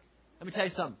 Let me tell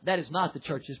you something. That is not the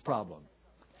church's problem.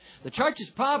 The church's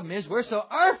problem is we're so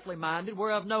earthly minded,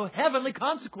 we're of no heavenly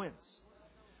consequence.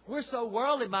 We're so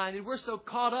worldly minded, we're so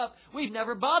caught up, we've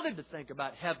never bothered to think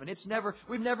about heaven.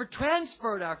 We've never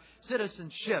transferred our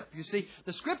citizenship. You see,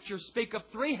 the Scriptures speak of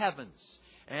 3 heavens.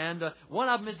 And one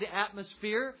of them is the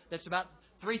atmosphere that's about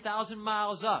 3,000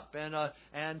 miles up.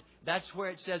 And that's where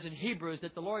it says in Hebrews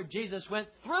that the Lord Jesus went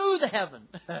through the heaven.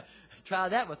 Try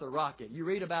that with a rocket. You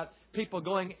read about people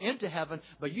going into heaven,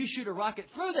 but you shoot a rocket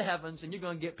through the heavens and you're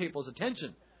going to get people's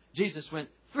attention. Jesus went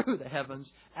through the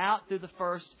heavens, out through the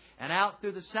first and out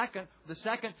through the second. The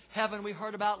second heaven we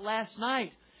heard about last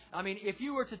night. I mean, if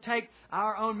you were to take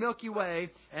our own Milky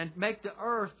Way and make the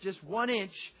earth just 1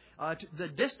 inch, the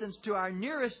distance to our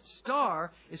nearest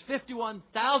star is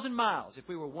 51,000 miles. If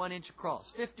we were 1 inch across,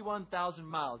 51,000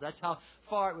 miles. That's how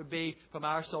far it would be from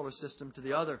our solar system to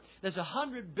the other. There's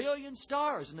 100 billion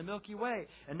stars in the Milky Way.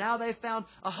 And now they've found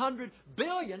 100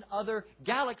 billion other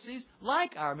galaxies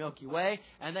like our Milky Way.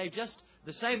 And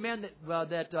the same man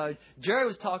that Jerry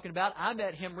was talking about, I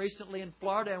met him recently in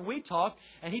Florida and we talked,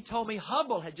 and he told me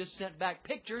Hubble had just sent back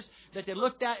pictures that they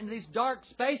looked at in these dark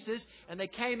spaces, and they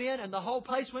came in and the whole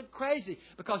place went crazy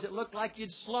because it looked like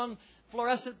you'd slung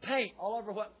fluorescent paint all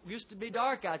over what used to be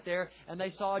dark out there, and they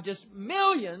saw just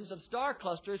millions of star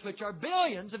clusters, which are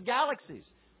billions of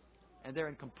galaxies, and they're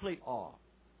in complete awe.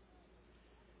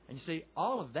 And you see,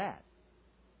 all of that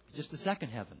is just the second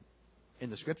heaven in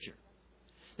the Scripture.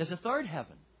 There's a third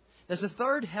heaven. There's a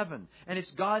third heaven, and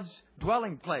it's God's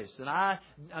dwelling place. And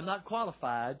I'm not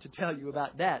qualified to tell you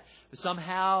about that. But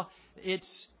somehow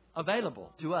it's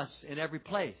available to us in every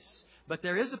place. But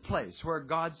there is a place where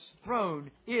God's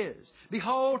throne is.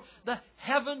 Behold, the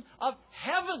heaven of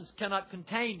heavens cannot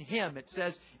contain Him, it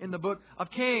says in the book of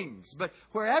Kings. But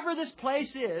wherever this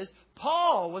place is,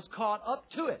 Paul was caught up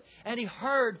to it. And he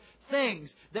heard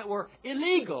things that were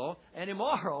illegal and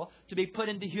immoral to be put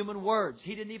into human words.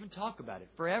 He didn't even talk about it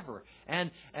forever.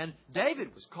 And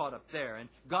David was caught up there, and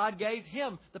God gave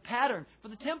him the pattern for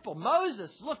the temple.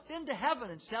 Moses looked into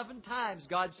heaven, and 7 times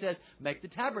God says, make the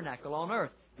tabernacle on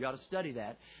earth. You ought to study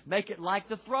that. Make it like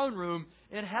the throne room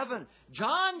in heaven.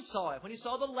 John saw it when he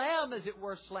saw the Lamb as it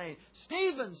were slain.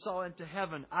 Stephen saw into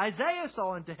heaven. Isaiah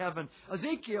saw into heaven.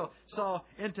 Ezekiel saw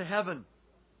into heaven.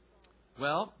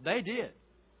 Well, they did.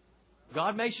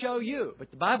 God may show you,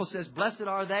 but the Bible says, blessed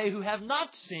are they who have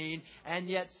not seen and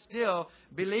yet still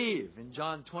believe. In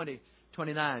John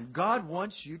 20:29, God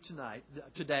wants you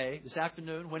today, this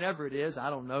afternoon, whenever it is, I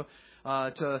don't know,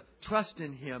 to trust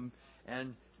in Him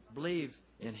and believe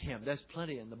in Him. There's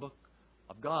plenty in the book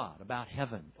of God about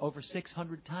heaven. Over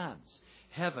 600 times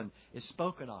heaven is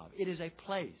spoken of. It is a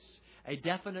place, a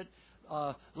definite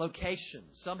location.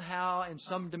 Somehow, in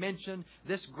some dimension,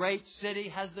 this great city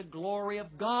has the glory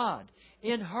of God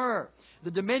in her.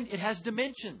 It has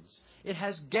dimensions. It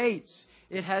has gates.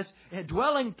 It has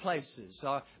dwelling places.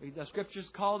 The Scriptures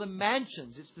call them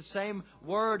mansions. It's the same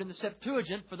word in the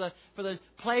Septuagint for the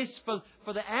place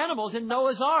for the animals in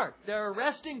Noah's Ark. There are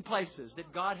resting places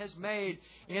that God has made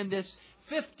in this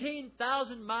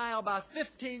 15,000 mile by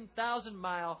 15,000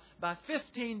 mile by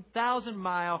 15,000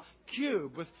 mile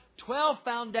cube with 12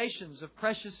 foundations of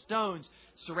precious stones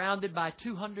surrounded by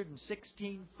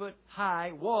 216-foot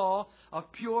high wall of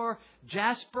pure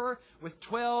jasper with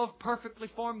 12 perfectly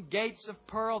formed gates of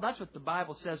pearl. That's what the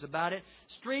Bible says about it.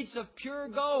 Streets of pure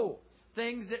gold.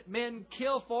 Things that men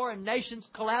kill for and nations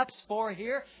collapse for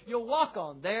here. You'll walk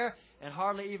on there and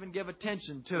hardly even give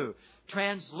attention to.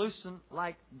 Translucent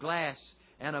like glass.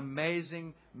 An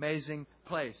amazing, amazing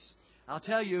place. I'll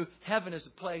tell you, heaven is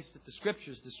a place that the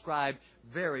Scriptures describe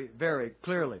very, very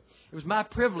clearly. It was my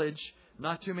privilege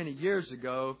not too many years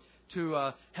ago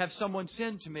to have someone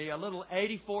send to me a little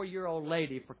 84-year-old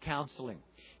lady for counseling.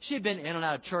 She had been in and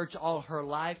out of church all her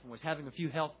life and was having a few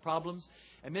health problems.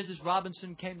 And Mrs.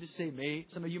 Robinson came to see me.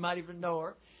 Some of you might even know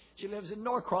her. She lives in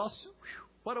Norcross. Whew,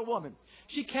 what a woman.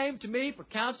 She came to me for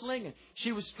counseling, and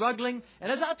she was struggling.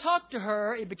 And as I talked to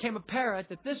her, it became apparent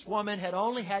that this woman had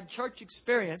only had church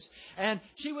experience, and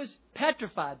she was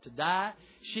petrified to die.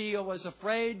 She was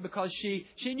afraid because she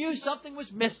knew something was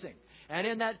missing. And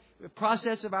in that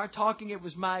process of our talking, it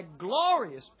was my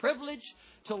glorious privilege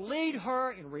to lead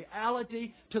her in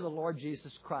reality to the Lord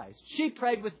Jesus Christ. She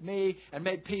prayed with me and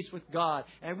made peace with God.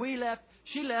 And we left.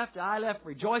 She left, I left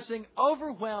rejoicing,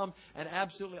 overwhelmed, and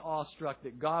absolutely awestruck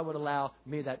that God would allow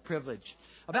me that privilege.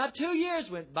 About 2 years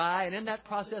went by, and in that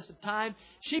process of time,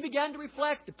 she began to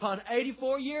reflect upon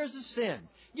 84 years of sin.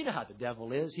 You know how the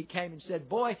devil is. He came and said,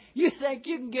 boy, you think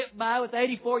you can get by with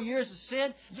 84 years of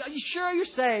sin? You sure you're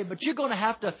saved, but you're going to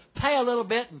have to pay a little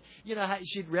bit. And you know how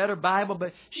she'd read her Bible,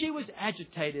 but she was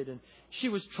agitated and she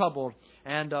was troubled.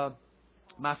 And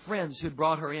my friends who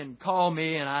brought her in called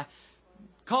me, and I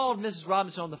called Mrs.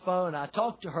 Robinson on the phone, and I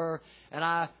talked to her, and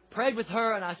I prayed with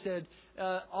her, and I said,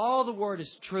 all the Word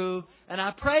is true. And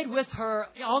I prayed with her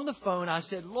on the phone. I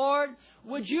said, Lord,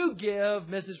 would you give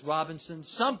Mrs. Robinson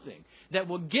something that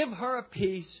will give her a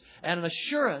peace and an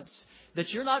assurance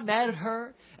that you're not mad at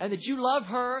her, and that you love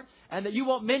her, and that you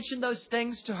won't mention those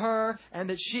things to her, and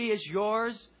that she is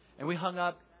yours. And we hung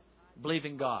up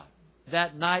believing God.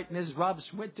 That night, Mrs.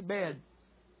 Robinson went to bed.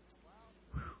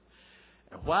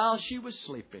 And while she was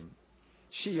sleeping,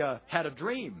 she had a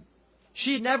dream.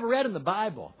 She had never read in the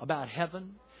Bible about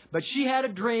heaven, but she had a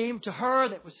dream to her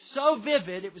that was so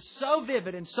vivid. It was so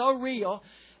vivid and so real.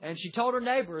 And she told her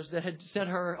neighbors that had sent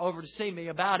her over to see me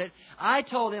about it. I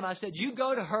told them, I said, you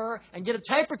go to her and get a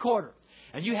tape recorder,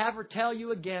 and you have her tell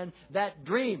you again that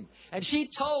dream. And she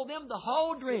told them the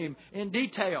whole dream in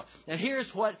detail. And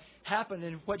here's what happened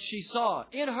and what she saw.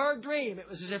 In her dream, it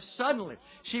was as if suddenly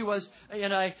she was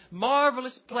in a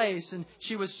marvelous place, and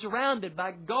she was surrounded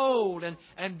by gold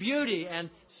and beauty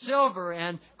and silver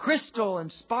and crystal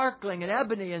and sparkling and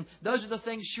ebony. And those are the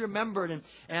things she remembered.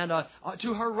 And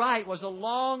to her right was a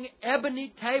long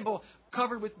ebony table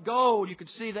covered with gold. You could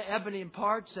see the ebony in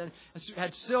parts, and it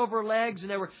had silver legs, and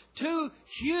there were two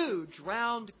huge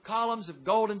round columns of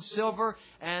gold and silver,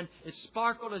 and it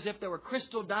sparkled as if there were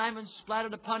crystal diamonds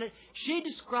splattered upon it. She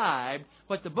described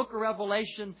what the book of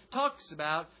Revelation talks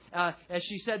about, as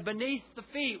she said, beneath the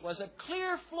feet was a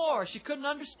clear floor. She couldn't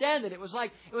understand it. It was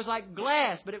like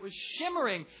glass, but it was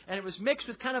shimmering, and it was mixed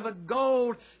with kind of a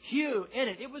gold hue in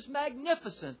it. It was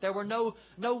magnificent. There were no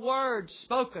words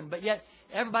spoken, but yet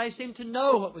everybody seemed to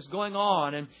know what was going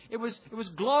on, and it was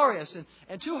glorious.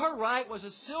 And to her right was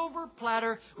a silver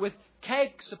platter with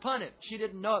cakes upon it. She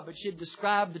didn't know it, but she had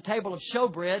described the table of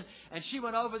showbread, and she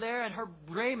went over there in her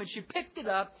dream, and she picked it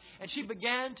up, and she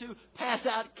began to pass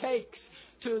out cakes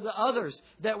to the others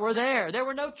that were there. There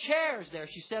were no chairs there,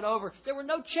 she said over. There were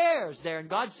no chairs there, and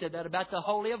God said that about the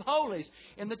Holy of Holies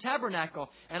in the tabernacle.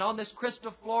 And on this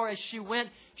crystal floor, as she went,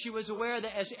 she was aware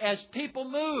that as people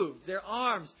moved their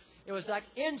arms, it was like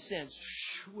incense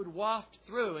would waft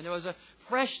through, and there was a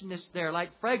freshness there, like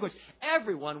fragrance.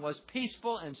 Everyone was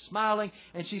peaceful and smiling,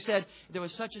 and she said there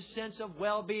was such a sense of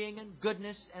well-being and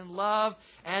goodness and love.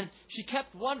 And she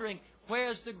kept wondering,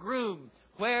 Where's the groom?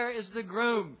 Where is the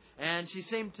groom? And she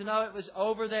seemed to know it was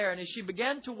over there. And as she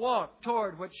began to walk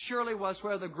toward what surely was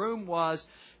where the groom was,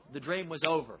 the dream was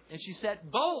over. And she sat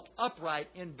bolt upright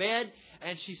in bed,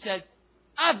 and she said,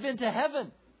 I've been to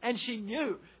heaven. And she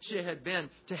knew she had been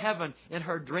to heaven in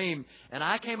her dream. And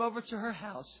I came over to her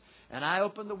house, and I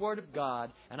opened the Word of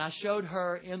God, and I showed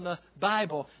her in the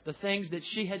Bible the things that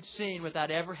she had seen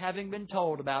without ever having been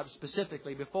told about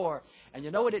specifically before. And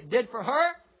you know what it did for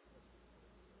her?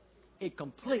 It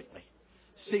completely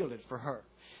sealed it for her.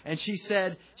 And she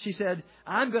said,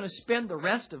 I'm going to spend the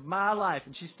rest of my life,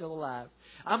 and she's still alive.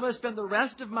 I'm going to spend the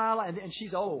rest of my life, and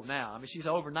she's old now. I mean, she's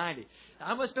over 90.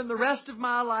 I'm going to spend the rest of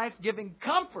my life giving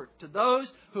comfort to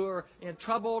those who are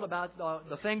troubled about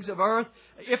the things of earth.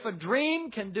 If a dream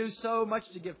can do so much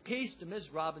to give peace to Ms.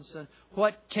 Robinson,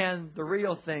 what can the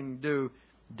real thing do,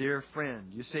 dear friend?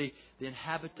 You see, the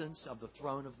inhabitants of the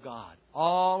throne of God,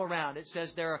 all around. It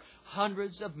says there are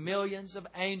hundreds of millions of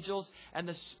angels and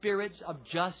the spirits of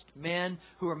just men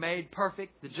who are made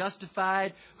perfect, the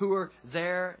justified, who are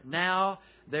there now.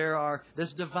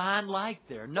 There's divine light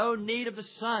there. No need of the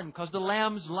sun, because the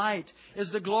Lamb's light is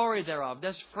the glory thereof.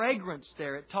 There's fragrance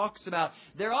there. It talks about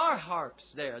there are harps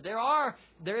there.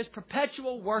 There is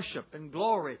perpetual worship and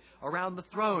glory around the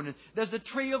throne. And there's the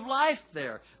tree of life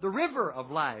there, the river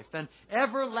of life, and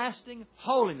everlasting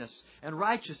holiness and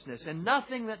righteousness, and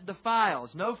nothing that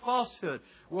defiles, no falsehood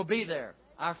will be there.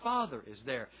 Our Father is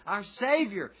there. Our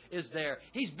Savior is there.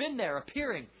 He's been there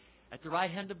appearing at the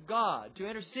right hand of God to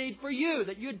intercede for you,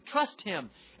 that you'd trust Him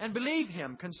and believe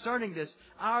Him concerning this.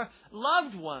 Our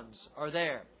loved ones are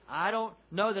there. I don't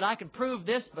know that I can prove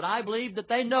this, but I believe that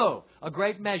they know a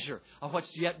great measure of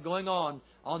what's yet going on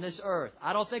this earth.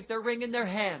 I don't think they're wringing their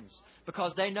hands,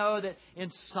 because they know that in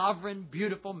sovereign,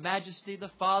 beautiful majesty,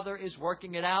 the Father is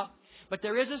working it out. But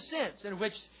there is a sense in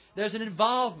which there's an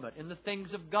involvement in the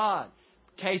things of God.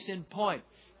 Case in point,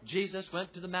 Jesus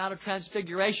went to the Mount of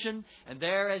Transfiguration, and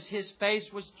there as His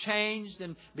face was changed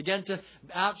and began to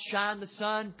outshine the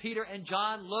sun, Peter and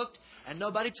John looked, and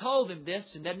nobody told them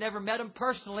this, and they'd never met Him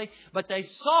personally, but they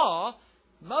saw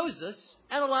Moses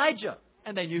and Elijah,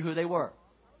 and they knew who they were.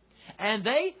 And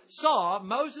they saw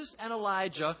Moses and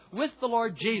Elijah with the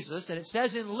Lord Jesus, and it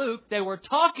says in Luke they were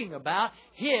talking about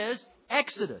His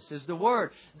Exodus, is the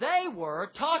word. They were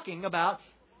talking about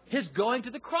His going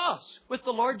to the cross with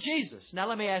the Lord Jesus. Now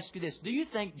let me ask you this. Do you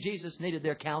think Jesus needed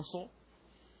their counsel?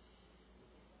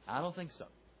 I don't think so.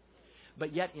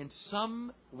 But yet in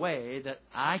some way that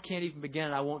I can't even begin,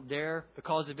 and I won't dare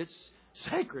because of its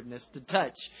sacredness to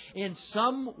touch, in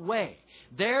some way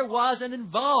there was an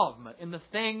involvement in the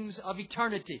things of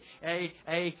eternity,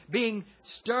 a being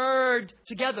stirred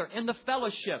together in the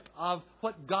fellowship of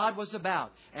what God was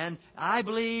about. And I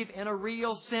believe in a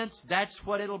real sense that's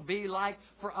what it'll be like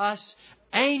for us.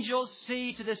 Angels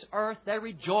see to this earth. They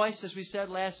rejoice, as we said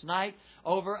last night,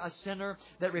 over a sinner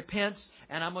that repents.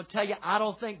 And I'm going to tell you, I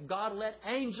don't think God let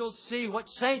angels see what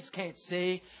saints can't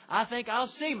see. I think I'll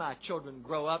see my children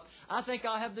grow up. I think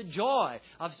I'll have the joy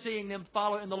of seeing them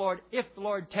follow in the Lord if the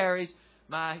Lord tarries.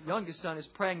 My youngest son is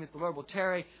praying that the Lord will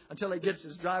tarry until he gets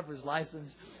his driver's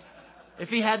license. If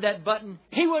he had that button,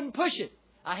 he wouldn't push it.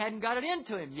 I hadn't got it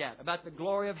into him yet about the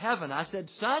glory of heaven. I said,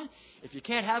 son, if you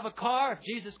can't have a car, if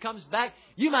Jesus comes back,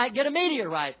 you might get a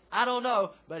meteorite. I don't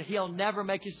know, but He'll never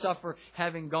make you suffer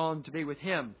having gone to be with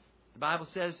Him. The Bible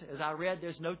says, as I read,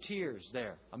 there's no tears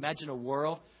there. Imagine a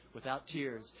world without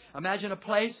tears. Imagine a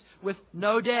place with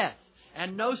no death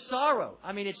and no sorrow.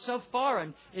 I mean, it's so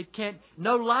foreign, it can't,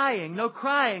 no lying, no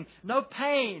crying, no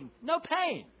pain, no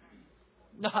pain.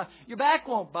 No, your back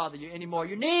won't bother you anymore.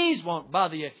 Your knees won't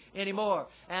bother you anymore.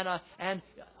 And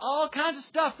all kinds of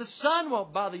stuff. The sun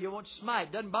won't bother you. It won't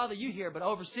smite. Doesn't bother you here, but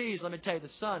overseas, let me tell you, the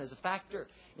sun is a factor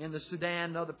in the Sudan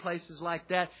and other places like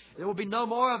that. There will be no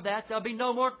more of that. There'll be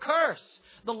no more curse.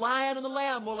 The lion and the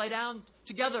lamb will lay down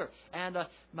together. And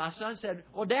my son said,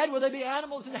 well, Dad, will there be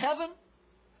animals in heaven?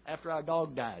 After our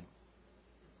dog died.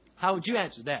 How would you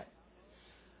answer that?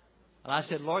 And I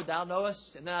said, Lord, Thou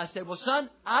knowest. And then I said, well, son,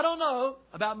 I don't know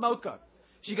about Mocha.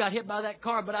 She got hit by that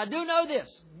car, but I do know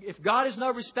this. If God is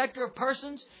no respecter of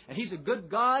persons, and He's a good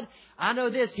God, I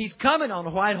know this. He's coming on a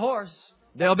white horse.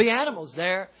 There'll be animals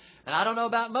there. And I don't know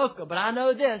about Mocha, but I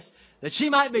know this, that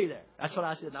she might be there. That's what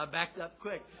I said, and I backed up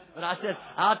quick. But I said,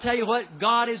 I'll tell you what,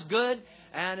 God is good.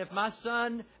 And if my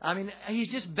son, I mean, he's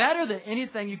just better than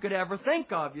anything you could ever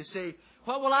think of, you see.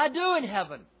 What will I do in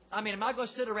heaven? I mean, am I going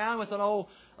to sit around with an old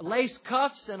lace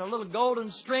cuffs and a little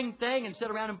golden string thing and sit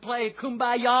around and play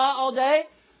Kumbaya all day?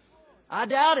 I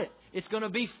doubt it. It's going to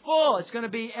be full. It's going to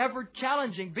be ever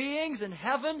challenging. Beings in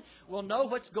heaven will know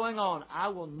what's going on. I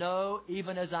will know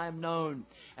even as I am known.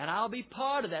 And I'll be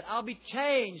part of that. I'll be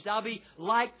changed. I'll be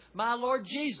like my Lord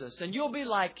Jesus. And you'll be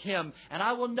like Him. And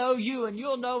I will know you and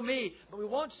you'll know me. But we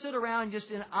won't sit around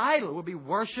just in idle. We'll be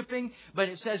worshiping. But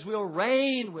it says we'll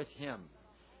reign with Him.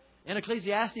 In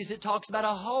Ecclesiastes, it talks about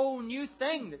a whole new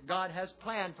thing that God has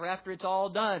planned for after it's all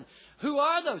done. Who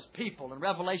are those people in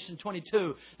Revelation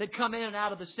 22 that come in and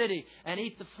out of the city and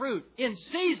eat the fruit in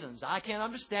seasons? I can't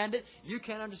understand it. You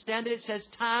can't understand it. It says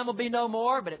time will be no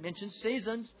more, but it mentions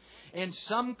seasons. In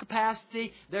some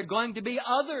capacity, there are going to be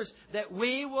others that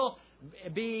we will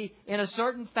be in a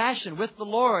certain fashion with the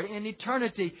Lord in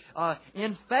eternity,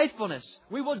 in faithfulness.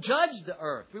 We will judge the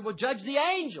earth. We will judge the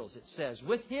angels, it says,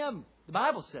 with Him. The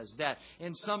Bible says that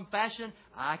in some fashion.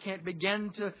 I can't begin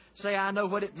to say I know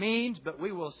what it means, but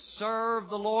we will serve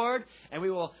the Lord and we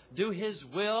will do His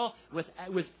will with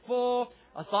full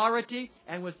authority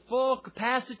and with full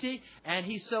capacity. And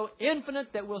He's so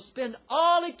infinite that we'll spend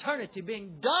all eternity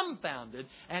being dumbfounded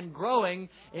and growing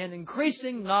in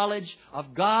increasing knowledge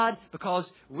of God,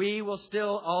 because we will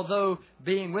still, although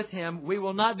being with Him, we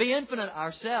will not be infinite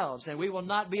ourselves and we will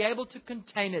not be able to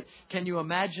contain it. Can you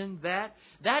imagine that?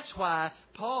 That's why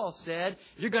Paul said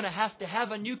you're going to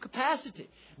have a new capacity.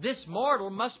 This mortal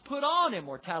must put on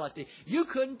immortality. You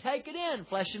couldn't take it in.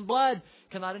 Flesh and blood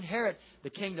cannot inherit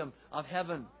the kingdom of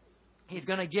heaven. He's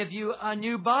going to give you a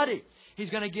new body.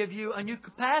 He's going to give you a new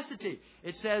capacity.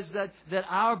 It says that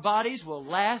our bodies will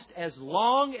last as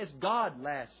long as God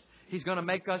lasts. He's going to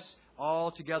make us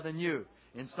altogether new.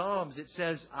 In Psalms it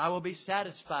says, I will be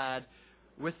satisfied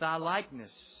with Thy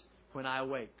likeness when I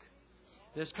awake.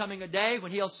 There's coming a day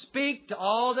when He'll speak to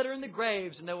all that are in the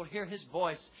graves, and they will hear His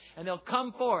voice, and they'll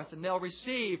come forth and they'll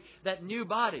receive that new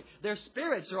body. Their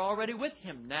spirits are already with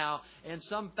Him now in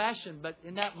some fashion, but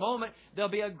in that moment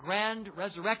there'll be a grand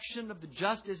resurrection of the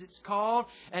just, as it's called.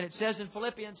 And it says in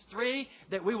Philippians 3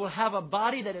 that we will have a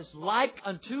body that is like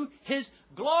unto His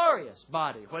glorious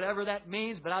body, whatever that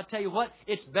means. But I'll tell you what,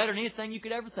 it's better than anything you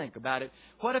could ever think about it.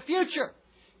 What a future!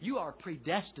 You are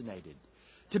predestinated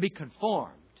to be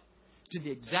conformed to the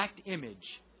exact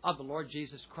image of the Lord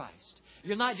Jesus Christ.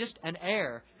 You're not just an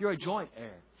heir, you're a joint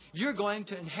heir. You're going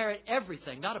to inherit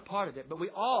everything, not a part of it, but we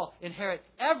all inherit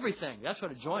everything. That's what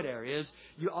a joint heir is.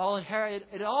 You all inherit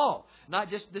it all. Not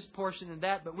just this portion and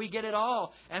that, but we get it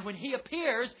all. And when He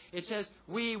appears, it says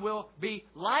we will be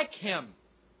like Him.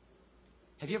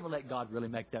 Have you ever let God really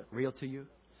make that real to you?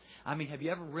 I mean, have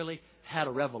you ever really had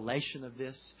a revelation of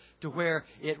this to where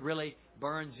it really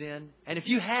burns in? And if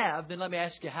you have, then let me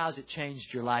ask you, how's it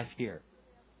changed your life here?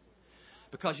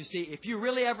 Because you see, if you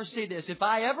really ever see this, if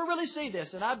I ever really see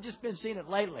this, and I've just been seeing it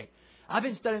lately. I've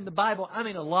been studying the Bible, a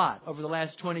lot over the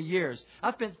last 20 years.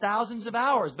 I've spent thousands of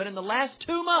hours, but in the last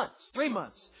 2 months, 3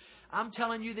 months, I'm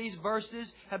telling you, these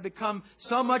verses have become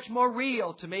so much more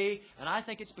real to me. And I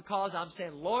think it's because I'm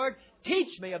saying, Lord,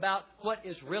 teach me about what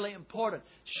is really important.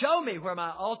 Show me where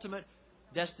my ultimate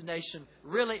destination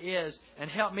really is, and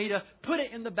help me to put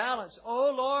it in the balance.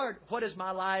 Oh Lord, what is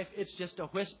my life? It's just a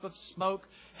wisp of smoke.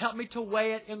 Help me to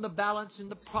weigh it in the balance, in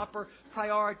the proper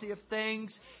priority of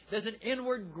things. There's an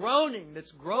inward groaning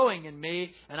that's growing in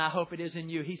me, and I hope it is in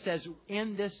you. He says,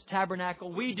 in this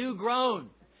tabernacle we do groan.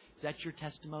 Is that your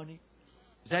testimony?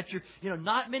 Is that your,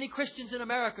 not many Christians in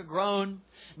America groan.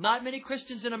 Not many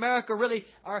Christians in America really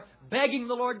are begging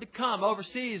the Lord to come.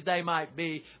 Overseas they might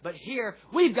be. But here,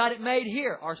 we've got it made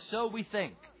here, or so we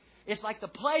think. It's like the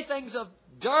playthings of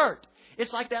dirt.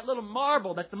 It's like that little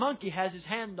marble that the monkey has his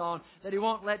hand on that he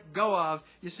won't let go of.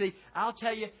 You see, I'll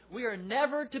tell you, we are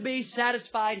never to be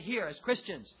satisfied here as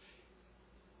Christians.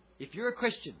 If you're a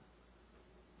Christian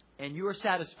and you are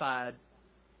satisfied,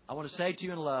 I want to say to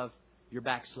you in love, you're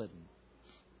backslidden.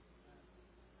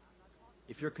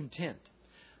 If you're content.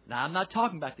 Now, I'm not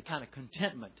talking about the kind of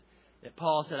contentment that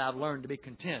Paul said I've learned to be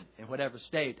content in whatever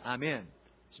state I'm in.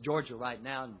 It's Georgia right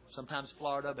now and sometimes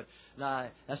Florida, but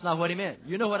that's not what he meant.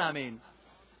 You know what I mean.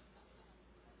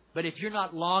 But if you're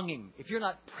not longing, if you're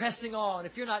not pressing on,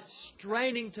 if you're not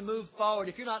straining to move forward,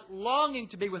 if you're not longing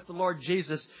to be with the Lord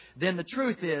Jesus, then the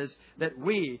truth is that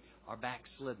we are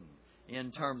backslidden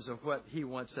in terms of what He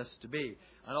wants us to be.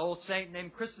 An old saint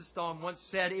named Chrysostom once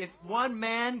said, if one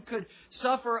man could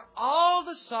suffer all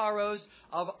the sorrows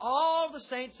of all the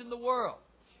saints in the world,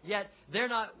 yet they're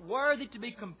not worthy to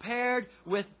be compared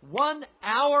with 1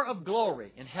 hour of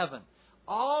glory in heaven.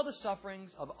 All the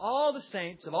sufferings of all the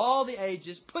saints of all the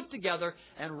ages put together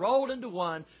and rolled into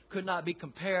one could not be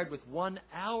compared with 1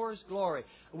 hour's glory.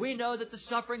 We know that the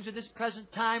sufferings of this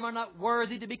present time are not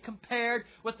worthy to be compared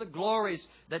with the glories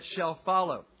that shall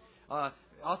follow.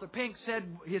 Arthur Pink said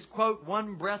his quote,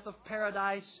 "One breath of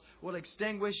paradise will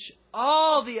extinguish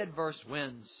all the adverse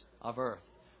winds of earth."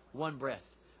 One breath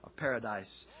of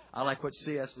paradise. I like what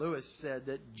C.S. Lewis said,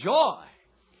 that joy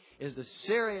is the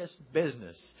serious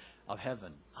business of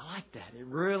heaven. I like that. It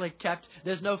really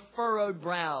there's no furrowed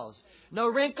brows, no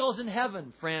wrinkles in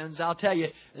heaven, friends. I'll tell you,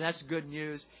 and that's good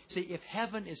news. See, if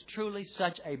heaven is truly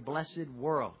such a blessed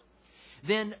world,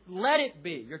 then let it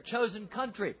be your chosen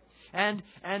country and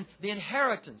the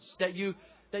inheritance that you're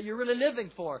really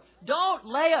living for. Don't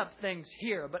lay up things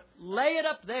here, but lay it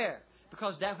up there.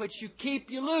 Because that which you keep,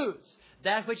 you lose.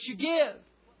 That which you give,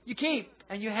 you keep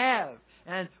and you have.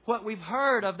 And what we've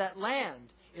heard of that land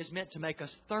is meant to make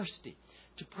us thirsty,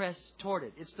 to press toward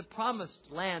it. It's the promised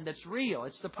land that's real.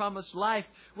 It's the promised life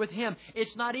with Him.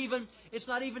 It's not even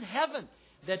heaven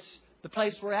that's the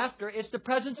place we're after. It's the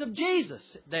presence of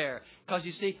Jesus there. Because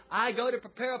you see, I go to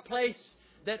prepare a place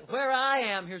that where I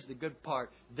am, here's the good part,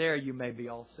 there you may be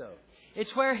also.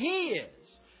 It's where He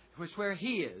is. It's where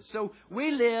He is. So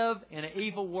we live in an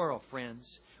evil world,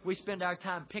 friends. We spend our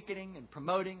time picketing and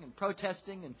promoting and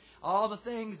protesting and all the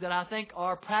things that I think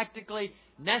are practically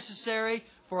necessary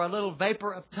for a little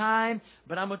vapor of time.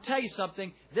 But I'm going to tell you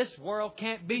something. This world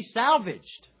can't be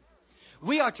salvaged.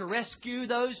 We are to rescue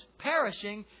those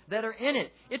perishing that are in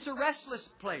it. It's a restless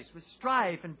place with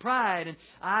strife and pride, and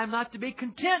I'm not to be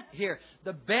content here.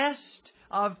 The best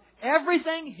of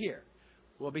everything here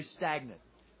will be stagnant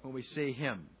when we see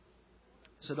Him.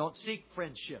 So don't seek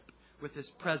friendship with this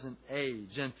present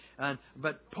age,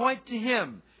 but point to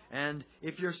Him. And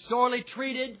if you're sorely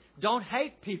treated, don't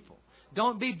hate people.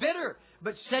 Don't be bitter,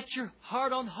 but set your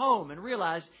heart on home and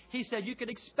realize He said you could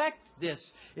expect this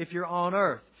if you're on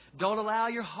earth. Don't allow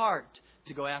your heart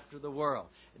to go after the world.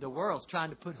 The world's trying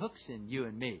to put hooks in you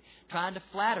and me, trying to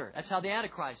flatter. That's how the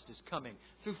Antichrist is coming,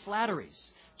 through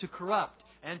flatteries, to corrupt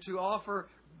and to offer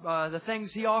the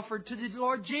things He offered to the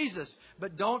Lord Jesus.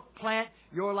 But don't plant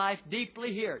your life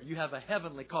deeply here. You have a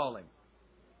heavenly calling.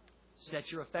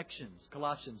 Set your affections,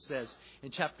 Colossians says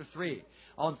in chapter 3,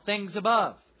 on things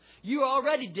above. You are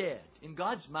already dead in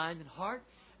God's mind and heart,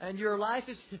 and your life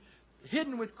is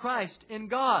hidden with Christ in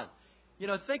God. You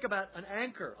know, think about an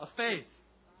anchor of faith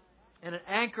and an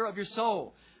anchor of your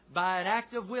soul. By an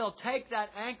act of will, take that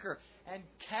anchor and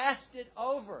cast it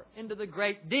over into the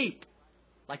great deep.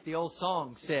 Like the old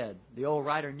song said, the old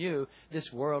writer knew,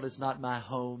 this world is not my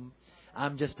home.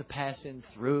 I'm just a passing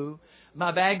through.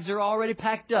 My bags are already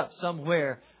packed up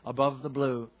somewhere above the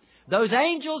blue. Those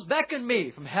angels beckon me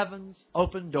from heaven's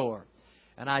open door.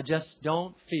 And I just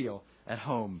don't feel at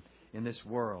home in this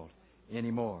world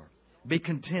anymore. Be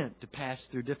content to pass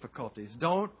through difficulties.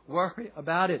 Don't worry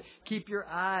about it. Keep your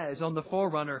eyes on the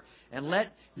forerunner and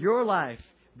let your life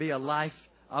be a life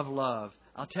of love.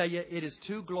 I'll tell you, it is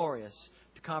too glorious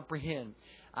to comprehend.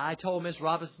 I told Miss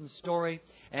Robinson's story,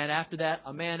 and after that,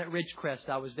 a man at Ridgecrest,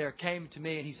 I was there, came to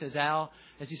me and he says, Al,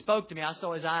 as he spoke to me, I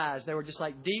saw his eyes. They were just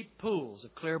like deep pools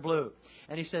of clear blue.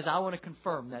 And he says, I want to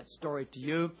confirm that story to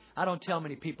you. I don't tell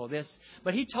many people this,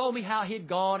 but he told me how he'd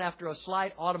gone after a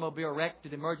slight automobile wreck to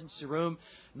the emergency room.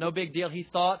 No big deal, he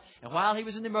thought. And while he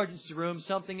was in the emergency room,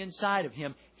 something inside of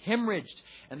him hemorrhaged.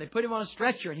 And they put him on a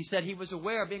stretcher, and he said he was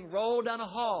aware of being rolled down a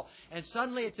hall. And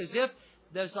suddenly it's as if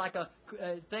there's like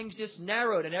things just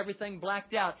narrowed and everything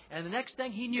blacked out. And the next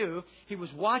thing he knew, he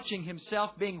was watching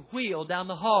himself being wheeled down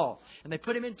the hall. And they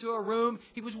put him into a room.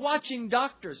 He was watching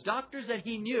doctors that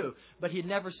he knew, but he'd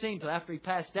never seen till after he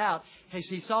passed out.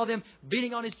 He saw them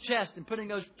beating on his chest and putting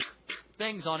those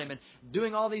things on him and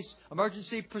doing all these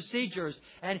emergency procedures.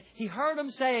 And he heard them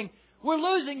saying, we're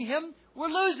losing him. We're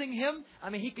losing him. I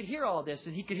mean, he could hear all this,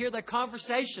 and he could hear their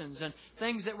conversations and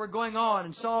things that were going on,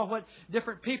 and saw what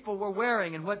different people were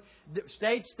wearing and what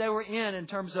states they were in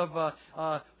terms of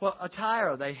what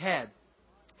attire they had.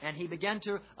 And he began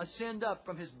to ascend up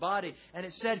from his body. And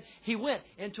it said he went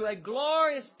into a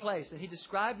glorious place. And he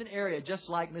described an area just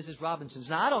like Mrs. Robinson's.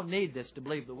 Now, I don't need this to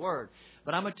believe the Word.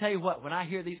 But I'm going to tell you what, when I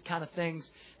hear these kind of things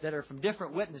that are from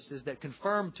different witnesses that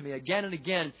confirm to me again and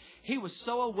again, he was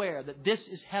so aware that this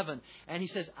is heaven. And he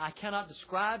says, I cannot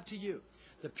describe to you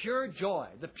the pure joy,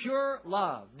 the pure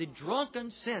love, the drunken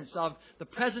sense of the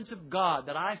presence of God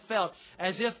that I felt,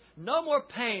 as if no more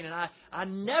pain, and I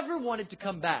never wanted to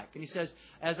come back. And he says,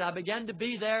 as I began to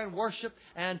be there and worship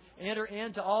and enter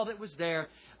into all that was there,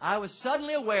 I was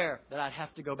suddenly aware that I'd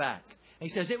have to go back. And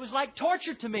he says, it was like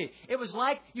torture to me. It was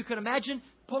like, you can imagine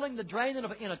pulling the drain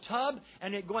in a tub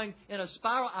and it going in a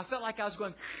spiral. I felt like I was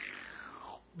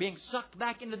being sucked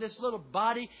back into this little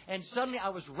body, and suddenly I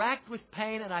was racked with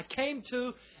pain, and I came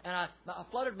to, and I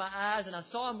fluttered my eyes, and I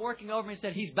saw him working over me and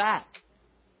said, he's back.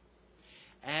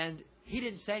 And He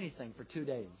didn't say anything for 2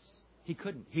 days. He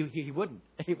couldn't. He wouldn't.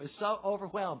 He was so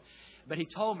overwhelmed. But he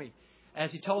told me,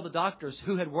 as he told the doctors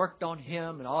who had worked on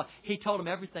him and all, he told them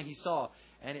everything he saw.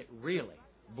 And it really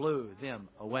blew them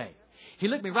away. He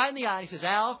looked me right in the eye and he says,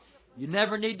 Al, you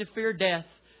never need to fear death.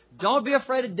 Don't be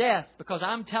afraid of death, because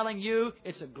I'm telling you,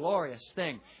 it's a glorious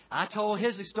thing. I told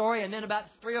his story, and then about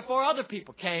 3 or 4 other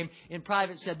people came in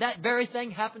private and said, that very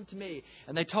thing happened to me.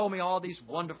 And they told me all these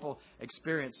wonderful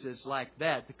experiences like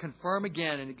that to confirm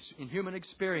again in human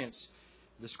experience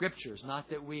the Scriptures. Not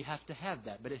that we have to have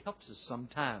that, but it helps us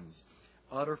sometimes.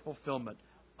 Utter fulfillment,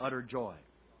 utter joy.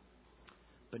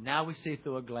 But now we see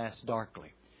through a glass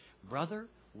darkly. Brother,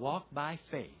 walk by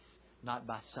faith, not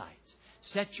by sight.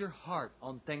 Set your heart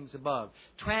on things above.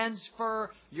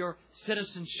 Transfer your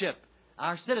citizenship.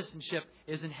 Our citizenship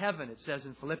is in heaven, it says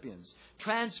in Philippians.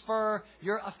 Transfer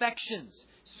your affections.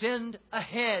 Send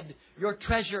ahead your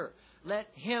treasure. Let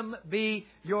Him be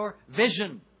your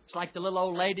vision. It's like the little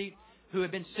old lady who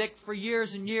had been sick for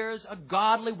years and years, a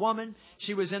godly woman.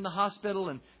 She was in the hospital,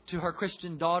 and to her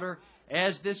Christian daughter,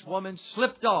 as this woman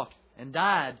slipped off and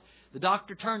died, the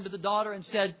doctor turned to the daughter and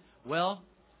said, well,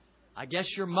 I guess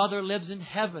your mother lives in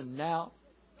heaven now.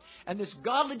 And this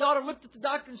godly daughter looked at the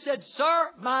doctor and said, sir,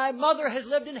 my mother has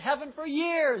lived in heaven for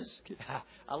years.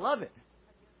 I love it.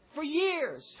 For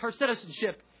years, her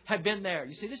citizenship had been there.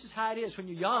 You see, this is how it is when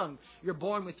you're young. You're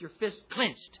born with your fists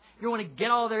clenched. You want to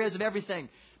get all there is of everything.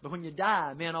 But when you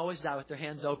die, men always die with their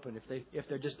hands open. If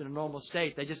they're just in a normal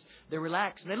state, they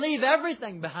relax and they leave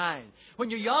everything behind. When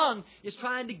you're young, it's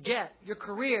trying to get your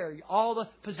career, all the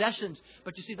possessions.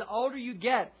 But you see, the older you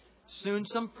get, soon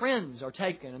some friends are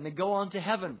taken and they go on to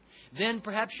heaven. Then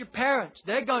perhaps your parents,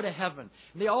 they go to heaven.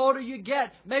 The older you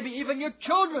get, maybe even your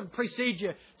children precede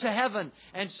you to heaven.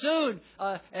 And soon,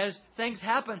 as things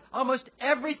happen, almost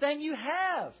everything you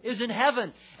have is in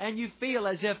heaven. And you feel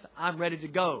as if I'm ready to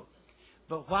go.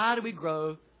 But why do we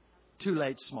grow too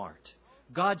late smart?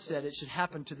 God said it should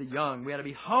happen to the young. We ought to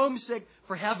be homesick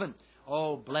for heaven.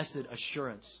 Oh, blessed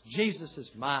assurance. Jesus is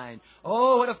mine.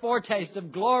 Oh, what a foretaste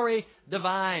of glory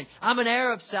divine. I'm an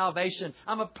heir of salvation.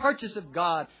 I'm a purchase of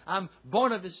God. I'm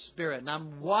born of His Spirit, and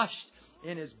I'm washed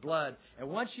in His blood. And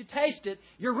once you taste it,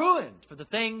 you're ruined for the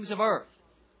things of earth.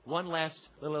 One last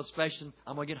little illustration.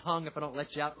 I'm going to get hung if I don't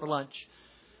let you out for lunch.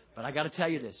 But I got to tell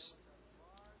you this.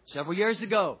 Several years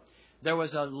ago, there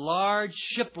was a large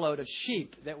shipload of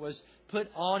sheep that was put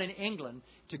on in England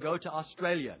to go to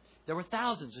Australia. There were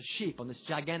thousands of sheep on this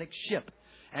gigantic ship.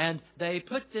 And they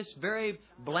put this very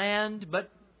bland but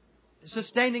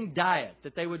sustaining diet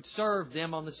that they would serve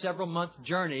them on the several-month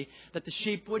journey that the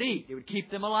sheep would eat. It would keep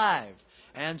them alive.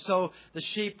 And so the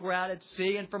sheep were out at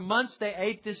sea, and for months they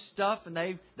ate this stuff, and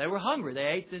they were hungry. They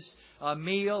ate this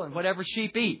meal and whatever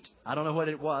sheep eat. I don't know what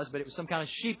it was, but it was some kind of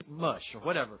sheep mush or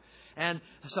whatever. And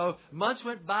so months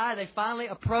went by. They finally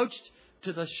approached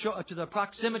to the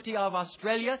proximity of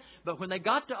Australia. But when they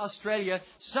got to Australia,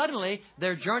 suddenly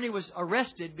their journey was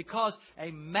arrested because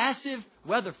a massive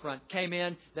weather front came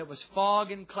in that was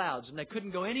fog and clouds. And they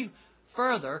couldn't go any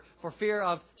further for fear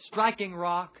of striking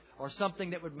rock or something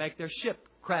that would make their ship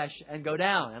crash and go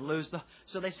down and lose the...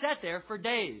 So they sat there for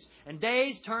days. And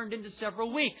days turned into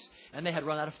several weeks. And they had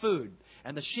run out of food.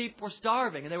 And the sheep were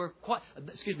starving. And they were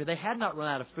they had not run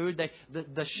out of food.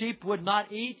 The sheep would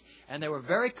not eat. And they were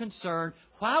very concerned.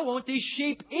 Why won't these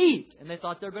sheep eat? And they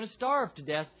thought they were going to starve to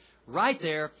death right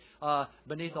there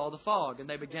beneath all the fog. And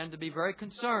they began to be very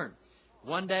concerned.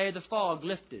 One day the fog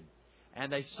lifted.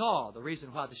 And they saw the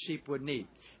reason why the sheep wouldn't eat.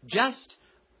 Just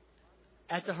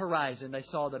at the horizon, they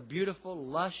saw the beautiful,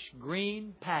 lush,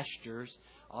 green pastures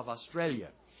of Australia.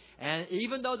 And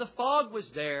even though the fog was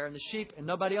there and the sheep and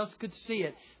nobody else could see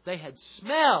it, they had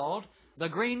smelled the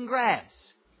green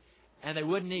grass. And they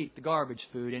wouldn't eat the garbage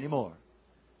food anymore.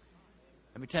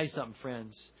 Let me tell you something,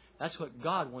 friends. That's what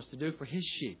God wants to do for His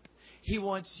sheep. He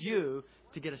wants you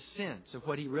to get a sense of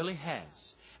what He really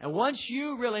has. And once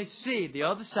you really see the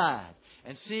other side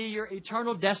and see your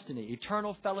eternal destiny,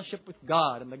 eternal fellowship with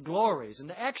God and the glories and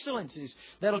the excellencies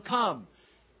that'll come,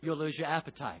 you'll lose your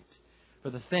appetite for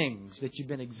the things that you've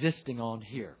been existing on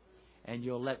here. And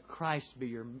you'll let Christ be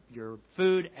your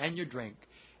food and your drink,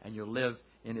 and you'll live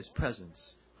in His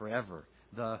presence forever.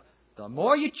 The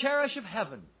more you cherish of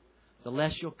heaven, the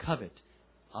less you'll covet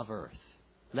of earth.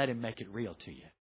 Let Him make it real to you.